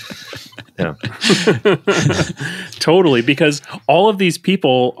on it. Yeah. Totally, because all of these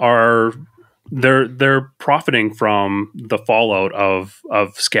people are they're profiting from the fallout of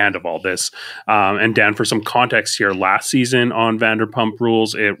Sandoval. This and Dan, for some context here, last season on Vanderpump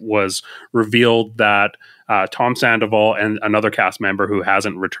Rules, it was revealed that Tom Sandoval and another cast member who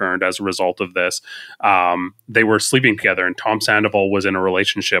hasn't returned as a result of this, they were sleeping together, and Tom Sandoval was in a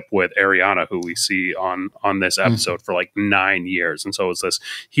relationship with Ariana, who we see on this episode for like 9 years. And so it was this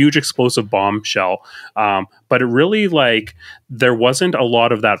huge explosive bombshell. But it really, like, there wasn't a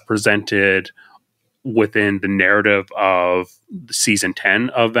lot of that presented within the narrative of season 10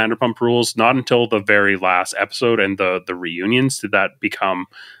 of Vanderpump Rules. Not until the very last episode and the reunions did that become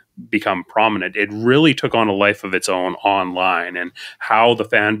prominent. It really took on a life of its own online, and how the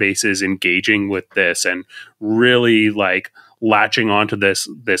fan base is engaging with this and really like latching onto this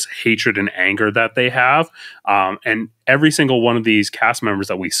hatred and anger that they have. And every single one of these cast members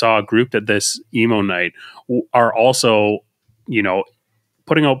that we saw grouped at this emo night are also, you know,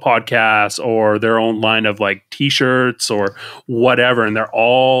 putting out podcasts or their own line of like t-shirts or whatever. And they're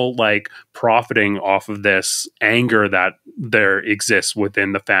all like profiting off of this anger that there exists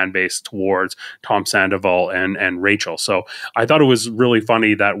within the fan base towards Tom Sandoval and Rachel. So I thought it was really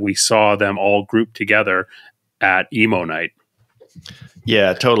funny that we saw them all grouped together at emo night.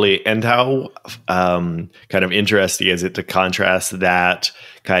 Yeah, totally. And how kind of interesting is it to contrast that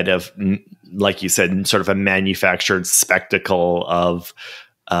kind of, like you said, sort of a manufactured spectacle of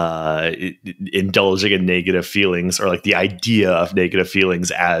indulging in negative feelings, or like the idea of negative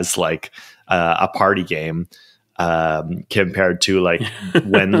feelings as like a party game, compared to like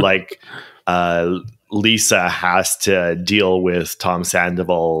when like Lisa has to deal with Tom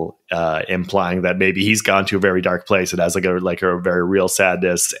Sandoval, implying that maybe he's gone to a very dark place and has like a very real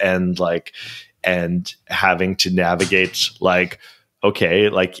sadness, and having to navigate like, okay,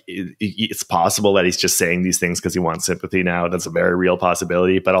 like it's possible that he's just saying these things because he wants sympathy now. That's a very real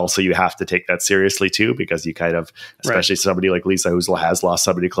possibility, but also you have to take that seriously too, because you kind of, especially somebody like Lisa who has lost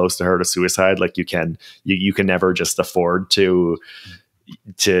somebody close to her to suicide, like you can never just afford to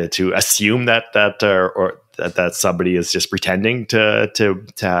assume that somebody is just pretending to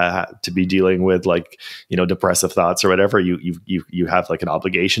be dealing with like, you know, depressive thoughts or whatever. You have like an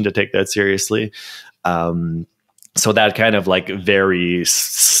obligation to take that seriously. So that kind of like very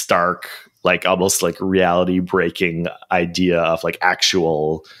stark, like almost like reality breaking idea of like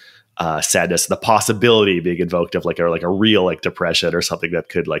actual sadness, the possibility being invoked of like a real like depression or something that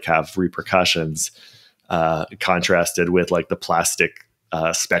could like have repercussions, contrasted with like the plastic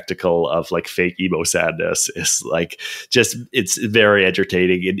spectacle of like fake emo sadness is like just, it's very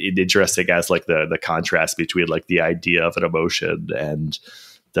entertaining and interesting as like the contrast between like the idea of an emotion and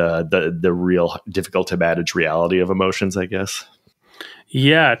the real difficult to manage reality of emotions, I guess.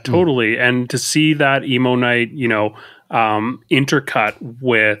 Yeah, totally. And to see that emo night, you know, intercut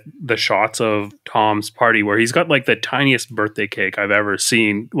with the shots of Tom's party where he's got like the tiniest birthday cake I've ever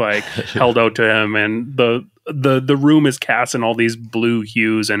seen, like held out to him, and the room is cast in all these blue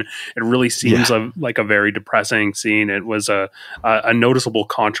hues, and it really seems like a very depressing scene. It was a noticeable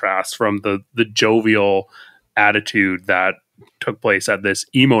contrast from the jovial attitude that took place at this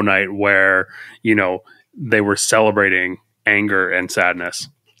emo night where, you know, they were celebrating anger and sadness.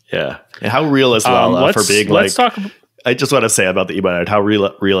 Yeah. And how real is Lala for being like, I just want to say about the emo night, how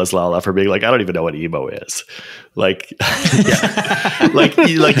real is Lala for being like, I don't even know what emo is. Like, like,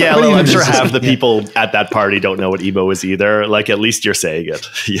 Lala, I'm sure half the people at that party don't know what emo is either. Like, at least you're saying it.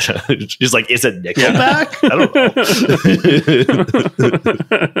 You know, just like, is it Nickelback? I don't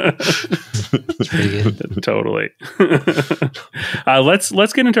know. Totally.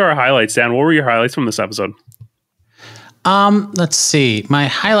 Let's get into our highlights. Dan, what were your highlights from this episode? Let's see. My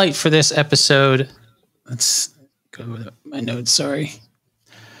highlight for this episode. Let's go with my notes. Sorry.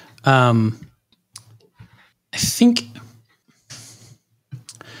 I think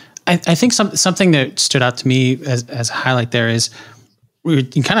something that stood out to me as a highlight there is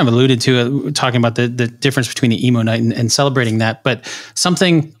you kind of alluded to it, talking about the difference between the emo night and celebrating that, but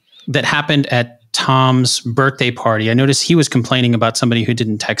something that happened at Tom's birthday party. I noticed he was complaining about somebody who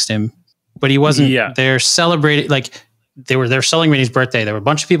didn't text him, but he wasn't there celebrating. Like they're celebrating his birthday. There were a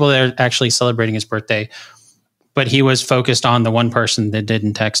bunch of people there actually celebrating his birthday, but he was focused on the one person that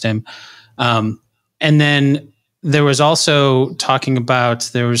didn't text him. And then there was also talking about,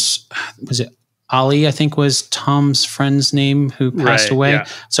 was it Ali, I think was Tom's friend's name, who passed away. Yeah.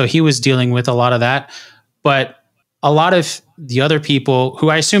 So he was dealing with a lot of that, but a lot of the other people who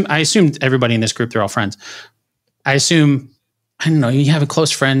I assumed everybody in this group, they're all friends. I assume, I don't know, you have a close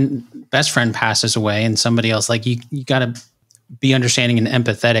friend, best friend passes away and somebody else, like you got to be understanding and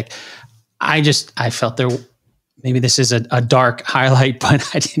empathetic. I felt maybe this is a dark highlight, but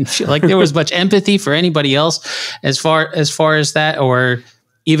I didn't feel like there was much empathy for anybody else as far as that, or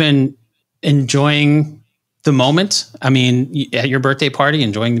even enjoying the moment. I mean, at your birthday party,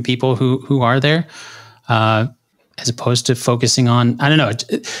 enjoying the people who are there, as opposed to focusing on, I don't know.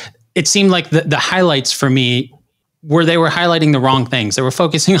 It seemed like the highlights for me they were highlighting the wrong things. They were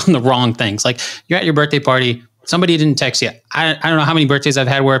focusing on the wrong things. Like, you're at your birthday party, somebody didn't text you. I don't know how many birthdays I've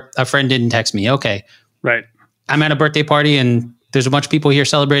had where a friend didn't text me. Okay. Right. I'm at a birthday party and there's a bunch of people here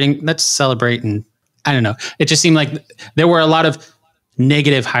celebrating. Let's celebrate. And I don't know. It just seemed like there were a lot of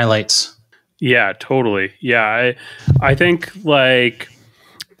negative highlights. Yeah, totally. Yeah. I think like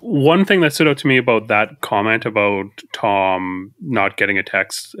one thing that stood out to me about that comment about Tom not getting a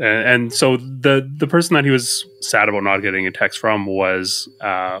text, and so the person that he was sad about not getting a text from was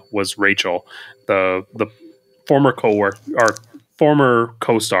Rachel, the former former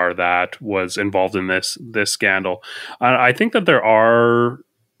co-star that was involved in this scandal. I think that there are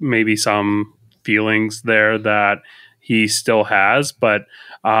maybe some feelings there that he still has, but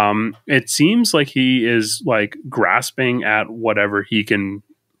it seems like he is like grasping at whatever he can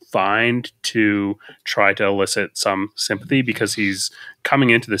find to try to elicit some sympathy, because he's coming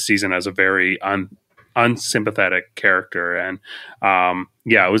into the season as a very unsympathetic character. And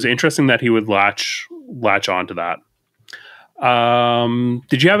it was interesting that he would latch on to that.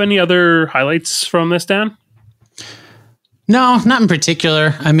 Did you have any other highlights from this, Dan? No, not in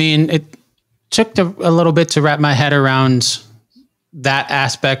particular. I mean, it took a little bit to wrap my head around that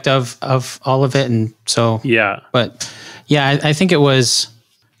aspect of all of it. And so, I think it was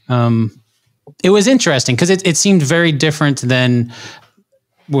interesting because it seemed very different than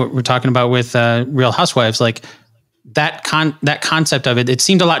what we're talking about with Real Housewives. Like that concept of it, it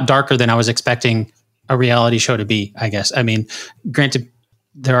seemed a lot darker than I was expecting a reality show to be, I guess. I mean, granted,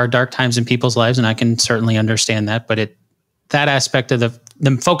 there are dark times in people's lives, and I can certainly understand that, but that aspect of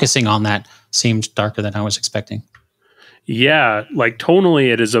them focusing on that seemed darker than I was expecting. Yeah, like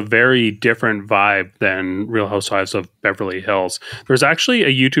tonally, it is a very different vibe than Real Housewives of Beverly Hills. There's actually a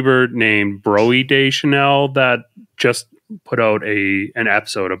YouTuber named Broy de Chanel that just put out an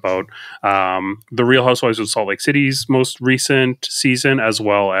episode about the Real Housewives of Salt Lake City's most recent season, as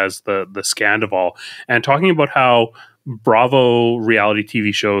well as the Sandoval, and talking about how Bravo reality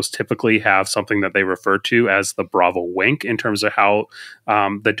TV shows typically have something that they refer to as the Bravo wink in terms of how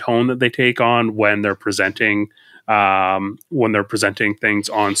the tone that they take on when they're presenting things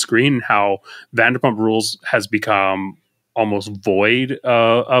on screen, how Vanderpump Rules has become almost void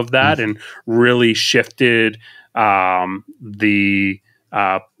of that and really shifted the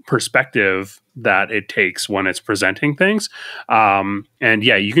perspective that it takes when it's presenting things. And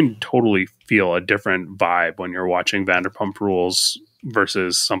yeah, you can totally feel a different vibe when you're watching Vanderpump Rules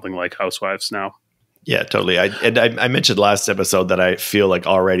versus something like Housewives now. Yeah, totally. I mentioned last episode that I feel like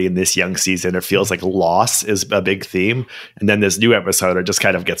already in this young season, it feels like loss is a big theme. And then this new episode, it just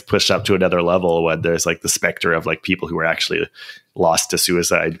kind of gets pushed up to another level when there's like the specter of like people who are actually lost to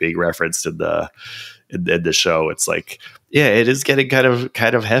suicide being referenced in the show. It's like, yeah, it is getting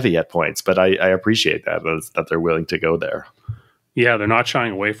kind of heavy at points, but I appreciate that they're willing to go there. Yeah, they're not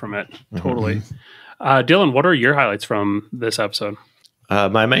shying away from it. Totally. Dylan, what are your highlights from this episode?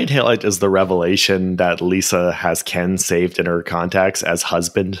 My main highlight is the revelation that Lisa has Ken saved in her contacts as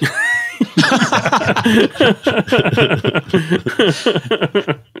husband.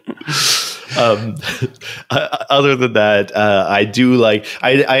 Other than that,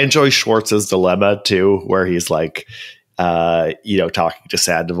 I enjoy Schwartz's dilemma too, where he's like, talking to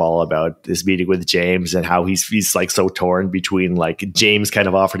Sandoval about this meeting with James and how he's like so torn between like James kind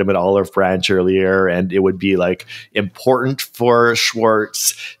of offered him an olive branch earlier, and it would be like important for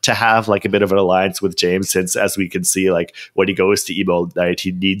Schwartz to have like a bit of an alliance with James, since as we can see, like when he goes to emo night,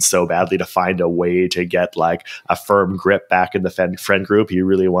 he needs so badly to find a way to get like a firm grip back in the friend group. He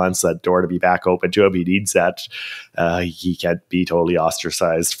really wants that door to be back open to him. He needs that. He can't be totally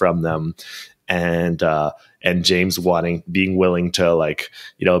ostracized from them. And James being willing to like,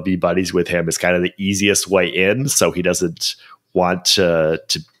 be buddies with him is kind of the easiest way in. So he doesn't want to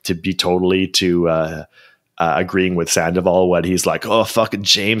be totally agreeing with Sandoval when he's like, oh, fucking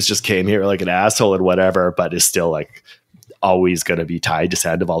James just came here like an asshole and whatever, but is still like always going to be tied to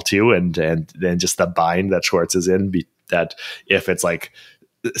Sandoval too. And then just the bind that Schwartz is in, that if it's like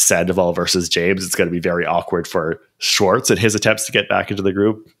Sandoval versus James, it's going to be very awkward for Schwartz and his attempts to get back into the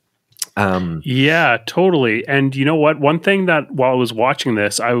group. Yeah, totally. And you know what? One thing that while I was watching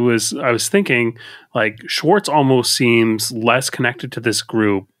this, I was thinking like Schwartz almost seems less connected to this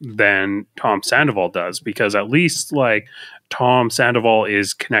group than Tom Sandoval does, because at least like Tom Sandoval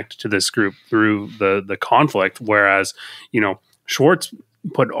is connected to this group through the conflict, whereas, Schwartz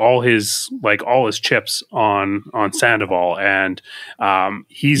put all his chips on Sandoval, and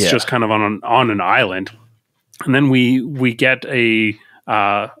he's just kind of on an island. And then we get a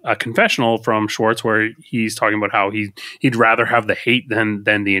confessional from Schwartz where he's talking about how he'd rather have the hate than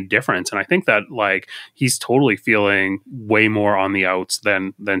the indifference. And I think that he's totally feeling way more on the outs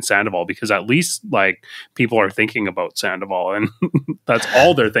than Sandoval, because at least people are thinking about Sandoval, and that's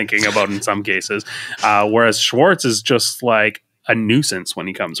all they're thinking about in some cases. Whereas Schwartz is just a nuisance when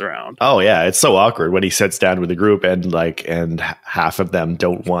he comes around. Oh yeah, it's so awkward when he sits down with the group and half of them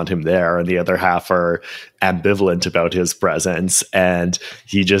don't want him there and the other half are ambivalent about his presence, and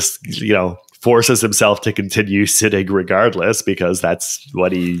he just forces himself to continue sitting regardless because that's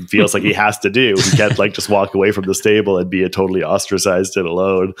what he feels like he has to do. He can't just walk away from the stable and be totally ostracized and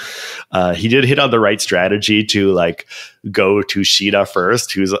alone. He did hit on the right strategy to go to Scheana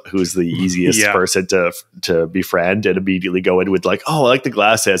first, who's the easiest person to befriend, and immediately go in with I like the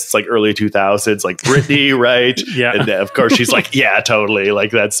glasses. It's early 2000s, Britney, right? Yeah. And of course she's yeah, totally.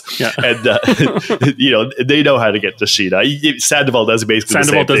 And they know how to get to Scheana. Sandoval does basically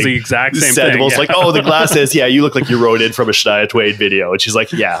Sandoval the same does thing. the exact same Sandoval's thing. oh, the glasses. Yeah, you look like you wrote in from a Shania Twain video. And she's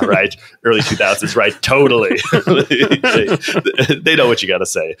yeah, right. Early 2000s, right? Totally. They know what you got to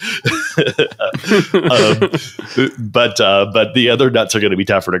say. But the other nuts are going to be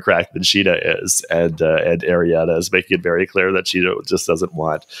tougher to crack than Scheana is. And Ariana is making it very clear that she just doesn't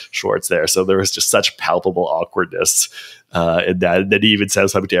want Schwartz there. So there is just such palpable awkwardness in that. And then he even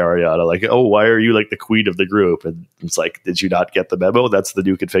says something to Ariana oh, why are you the queen of the group? And it's did you not get the memo? That's the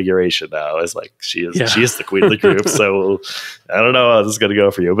new configuration now. It's she is the queen of the group. So I don't know how this is going to go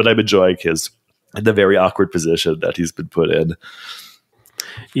for you, but I'm enjoying the very awkward position that he's been put in.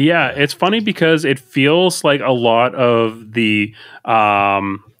 Yeah, it's funny because it feels like a lot of the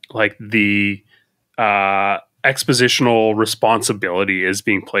expositional responsibility is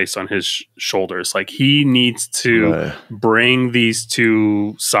being placed on his shoulders. He needs to bring these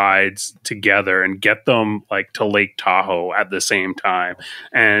two sides together and get them to Lake Tahoe at the same time.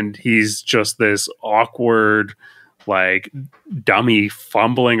 And he's just this awkward dummy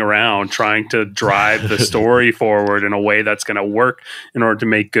fumbling around trying to drive the story forward in a way that's going to work in order to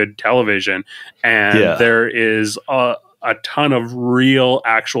make good television. And there is a ton of real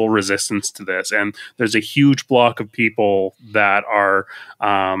actual resistance to this. And there's a huge block of people that are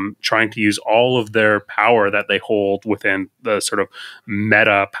trying to use all of their power that they hold within the sort of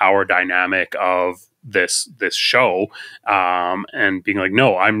meta power dynamic of this show, and being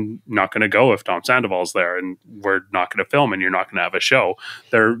no, I'm not going to go if Tom Sandoval's there, and we're not going to film, and you're not going to have a show.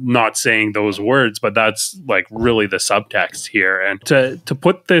 They're not saying those words, but that's really the subtext here. And to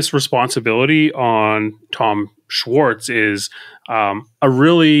put this responsibility on Tom Schwartz is a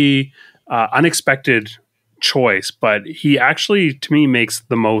really unexpected choice, but he actually, to me, makes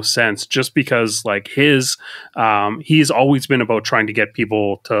the most sense just because he's always been about trying to get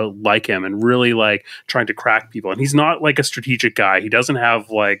people to like him and really trying to crack people. And he's not a strategic guy. He doesn't have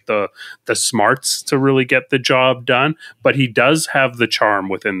the smarts to really get the job done, but he does have the charm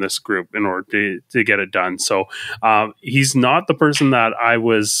within this group in order to get it done. So he's not the person that I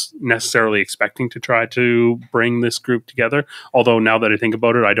was necessarily expecting to try to bring this group together. Although now that I think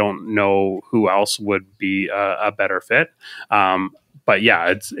about it, I don't know who else would be a better fit. But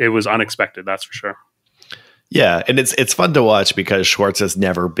yeah, it was unexpected. That's for sure. Yeah. And it's fun to watch because Schwartz has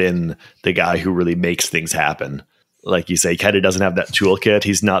never been the guy who really makes things happen. Like you say, he kind of doesn't have that toolkit.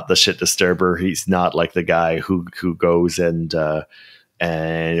 He's not the shit disturber. He's not the guy who goes and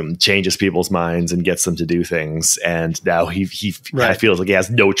changes people's minds and gets them to do things. And now he kind of feels like he has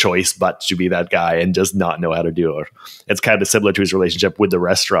no choice but to be that guy and does not know how to do it. It's kind of similar to his relationship with the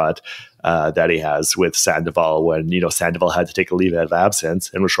restaurant that he has with Sandoval when, Sandoval had to take a leave of absence,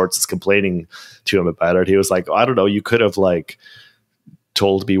 and when Schwartz is complaining to him about it, he was I don't know, you could have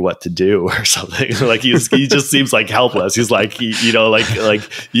told me what to do or something. He just seems helpless. He's you're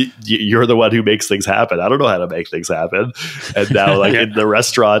the one who makes things happen. I don't know how to make things happen. And now in the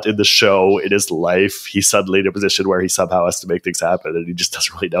restaurant, in the show, in his life, he's suddenly in a position where he somehow has to make things happen, and he just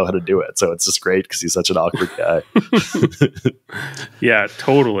doesn't really know how to do it. So it's just great because he's such an awkward guy. Yeah,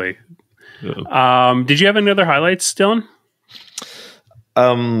 totally. Did you have any other highlights, Dylan?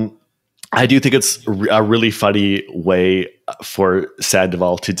 I do think it's a really funny way for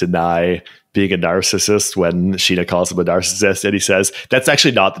Sandoval to deny being a narcissist when Scheana calls him a narcissist, and he says, that's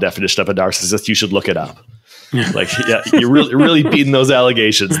actually not the definition of a narcissist. You should look it up. You're really beating those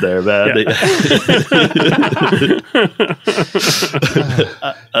allegations there, man. Yeah.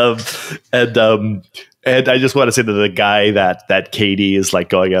 And I just want to say that the guy that Katie is like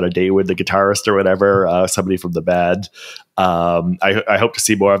going on a date with, the guitarist or whatever, somebody from the band. I hope to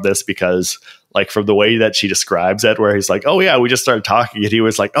see more of this because, like, from the way that she describes it, where he's like, "Oh yeah, we just started talking," and he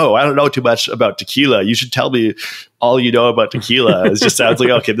was like, "Oh, I don't know too much about tequila. You should tell me all you know about tequila." It just sounds like,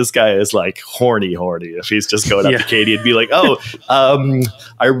 okay, this guy is like horny. If he's just going up to Katie and be like, "Oh,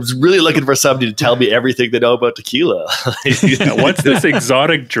 I was really looking for somebody to tell me everything they know about tequila." What's this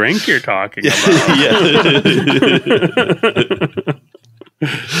exotic drink you're talking about?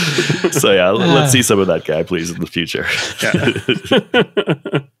 So yeah, let's see some of that guy, please, in the future.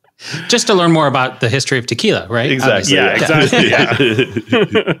 Just to learn more about the history of tequila, right? Exactly.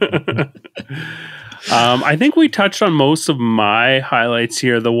 I think we touched on most of my highlights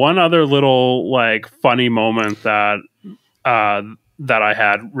here. The one other little like funny moment that I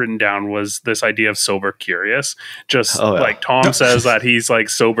had written down was this idea of sober curious. Just like Tom says that he's like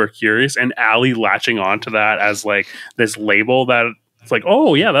sober curious, and Allie latching onto that as like this label that it's like,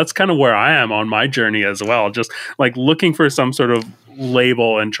 oh yeah, that's kind of where I am on my journey as well. Just like looking for some sort of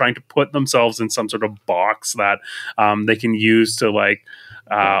label and trying to put themselves in some sort of box that they can use to like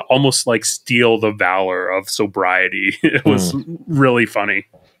almost like steal the valor of sobriety. It was really funny.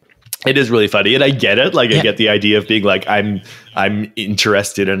 It is really funny, and I get it. Like, I get the idea of being like, I'm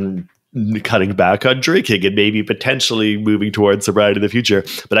interested in cutting back on drinking and maybe potentially moving towards sobriety in the future.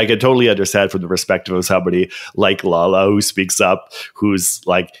 But I can totally understand from the perspective of somebody like Lala, who speaks up, who's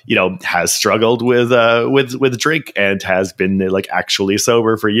like, you know, has struggled with drink and has been like actually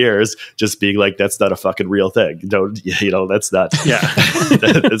sober for years, just being like, that's not a fucking real thing. Don't, you know, that's not,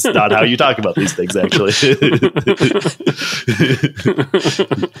 that's not how you talk about these things, actually.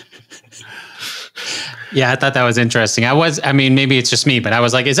 Yeah, I thought that was interesting. I mean, maybe it's just me, but I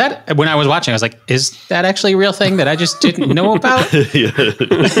was like, is that, when I was watching, I was like, is that actually a real thing that I just didn't know about? Yeah.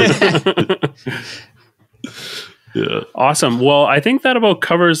 Awesome. Well, I think that about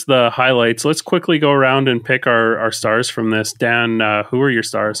covers the highlights. Let's quickly go around and pick our stars from this. Dan, who are your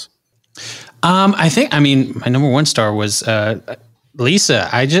stars? I mean, my number one star was Lisa.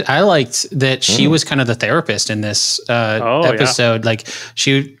 I liked that she was kind of the therapist in this episode. Like,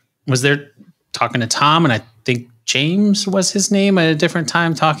 she was there talking to Tom, and I think James was his name at a different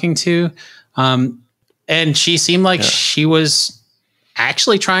time talking to. And she seemed like she was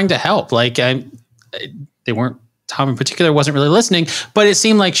actually trying to help. Like, they weren't, Tom in particular wasn't really listening, but it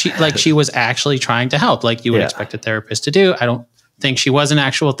seemed like she was actually trying to help, like you would expect a therapist to do. I don't think she was an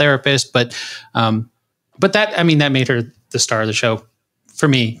actual therapist, but that, I mean, that made her the star of the show for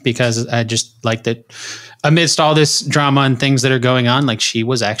me, because I just liked that amidst all this drama and things that are going on, like, she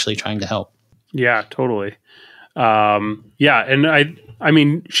was actually trying to help. Yeah, totally. And I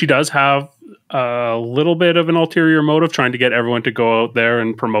mean, she does have a little bit of an ulterior motive, trying to get everyone to go out there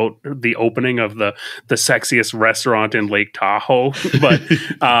and promote the opening of the sexiest restaurant in Lake Tahoe. But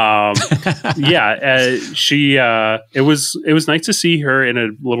it was nice to see her in a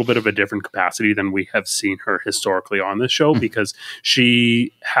little bit of a different capacity than we have seen her historically on this show, because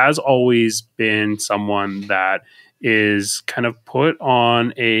she has always been someone that is kind of put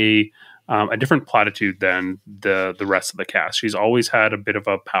on a different platitude than the rest of the cast. She's always had a bit of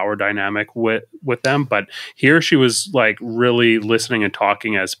a power dynamic with them, but here she was like really listening and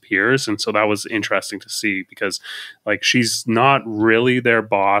talking as peers, and so that was interesting to see, because like, she's not really their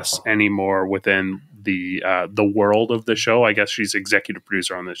boss anymore within the world of the show. I guess she's executive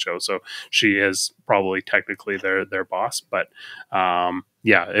producer on this show, so she is probably technically their boss. But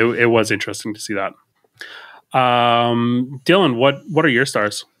it was interesting to see that. Dylan, what are your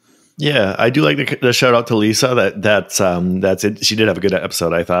stars? Yeah, I do like the shout out to Lisa. That's it. She did have a good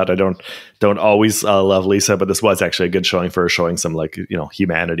episode, I thought. I don't always love Lisa, but this was actually a good showing for her, showing some, like, you know,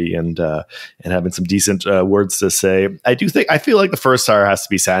 humanity and having some decent words to say. I feel like the first star has to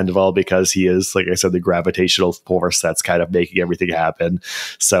be Sandoval, because he is, like I said, the gravitational force that's kind of making everything happen.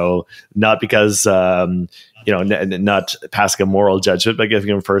 So not because not passing a moral judgment by giving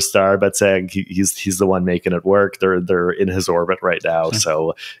him first star, but saying he's the one making it work. They're in his orbit right now,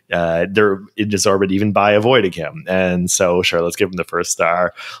 so they're in his orbit even by avoiding him. And so, sure, let's give him the first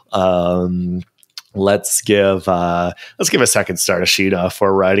star. Let's give a second star to Scheana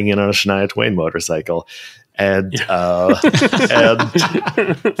for riding in on a Shania Twain motorcycle. And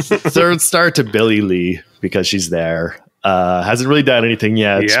third star to Billy Lee, because she's there. Hasn't really done anything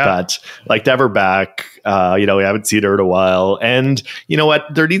yet, but like, to have her back. We haven't seen her in a while, and you know what?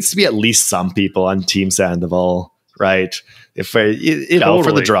 There needs to be at least some people on Team Sandoval, right? If for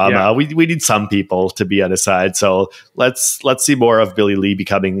the drama, we need some people to be on his side. So let's see more of Billy Lee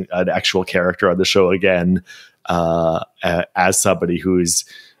becoming an actual character on the show again, as somebody who's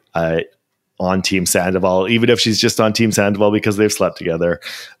on Team Sandoval, even if she's just on Team Sandoval because they've slept together.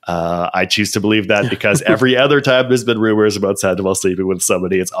 I choose to believe that because every other time there's been rumors about Sandoval sleeping with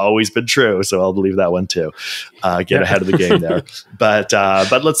somebody, it's always been true. So I'll believe that one too. Get ahead of the game there. But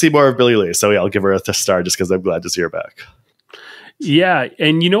let's see more of Billie Lee. So yeah, I'll give her a star just because I'm glad to see her back. Yeah,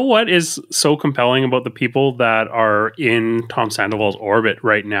 and you know what is so compelling about the people that are in Tom Sandoval's orbit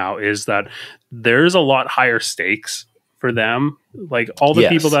right now is that there's a lot higher stakes for them. Like all the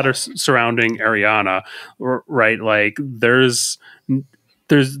people that are surrounding Ariana, right? Like there's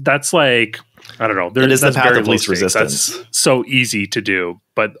that's like, I don't know. It is the path of least stakes. resistance. That's so easy to do.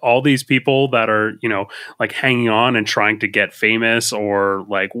 But all these people that are, you know, like hanging on and trying to get famous or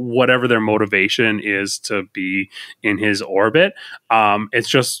like whatever their motivation is to be in his orbit, it's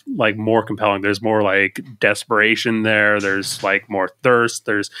just like more compelling. There's more like desperation there. There's like more thirst.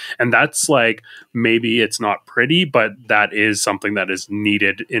 And that's like, maybe it's not pretty, but that is something that is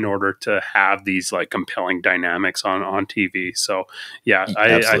needed in order to have these like compelling dynamics on TV. So yeah,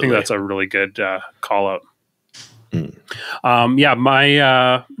 I think that's a really good call out.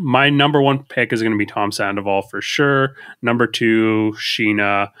 My number one pick is going to be Tom Sandoval for sure. Number two,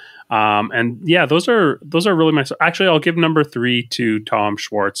 Scheana. And yeah, those are really my. Actually, I'll give number three to Tom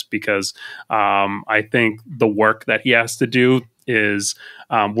Schwartz because I think the work that he has to do is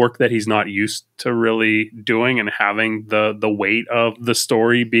work that he's not used to really doing, and having the weight of the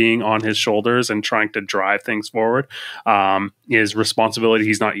story being on his shoulders and trying to drive things forward is responsibility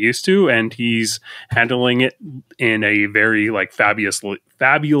he's not used to, and he's handling it in a very like fabulously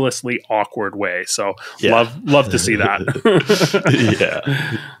awkward way. So love to see that.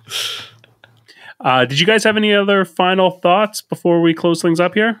 Yeah. Did you guys have any other final thoughts before we close things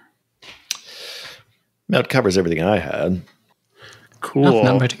up here? That covers everything I had. Cool.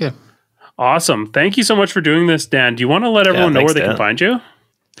 Number two. Awesome. Thank you so much for doing this, Dan. Do you want to let everyone know where they can find you?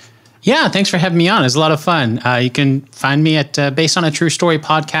 Yeah, thanks for having me on. It was a lot of fun. You can find me at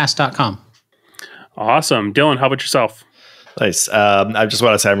basedonatruestorypodcast.com. Awesome. Dylan, how about yourself? Nice. I just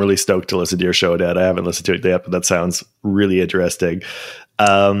want to say I'm really stoked to listen to your show, Dad. I haven't listened to it yet, but that sounds really interesting.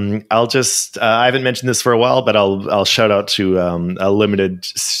 I'll just I haven't mentioned this for a while, but I'll shout out to a limited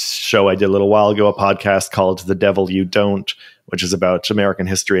show I did a little while ago, a podcast called The Devil You Don't, which is about American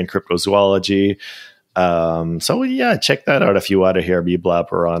history and cryptozoology. So yeah, check that out if you want to hear me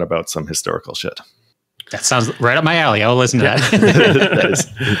blabber on about some historical shit. That sounds right up my alley. I'll listen to that.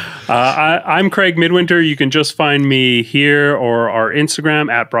 I'm Craig Midwinter. You can just find me here or our Instagram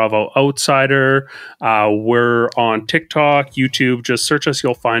at Bravo Outsider. We're on TikTok, YouTube. Just search us.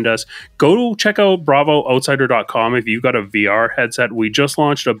 You'll find us. Go check out BravoOutsider.com if you've got a VR headset. We just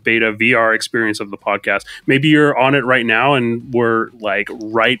launched a beta VR experience of the podcast. Maybe you're on it right now and we're like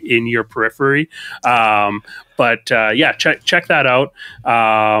right in your periphery. But yeah, check that out.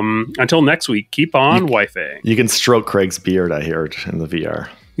 Until next week, keep on wifing. You can stroke Craig's beard, I heard, in the VR.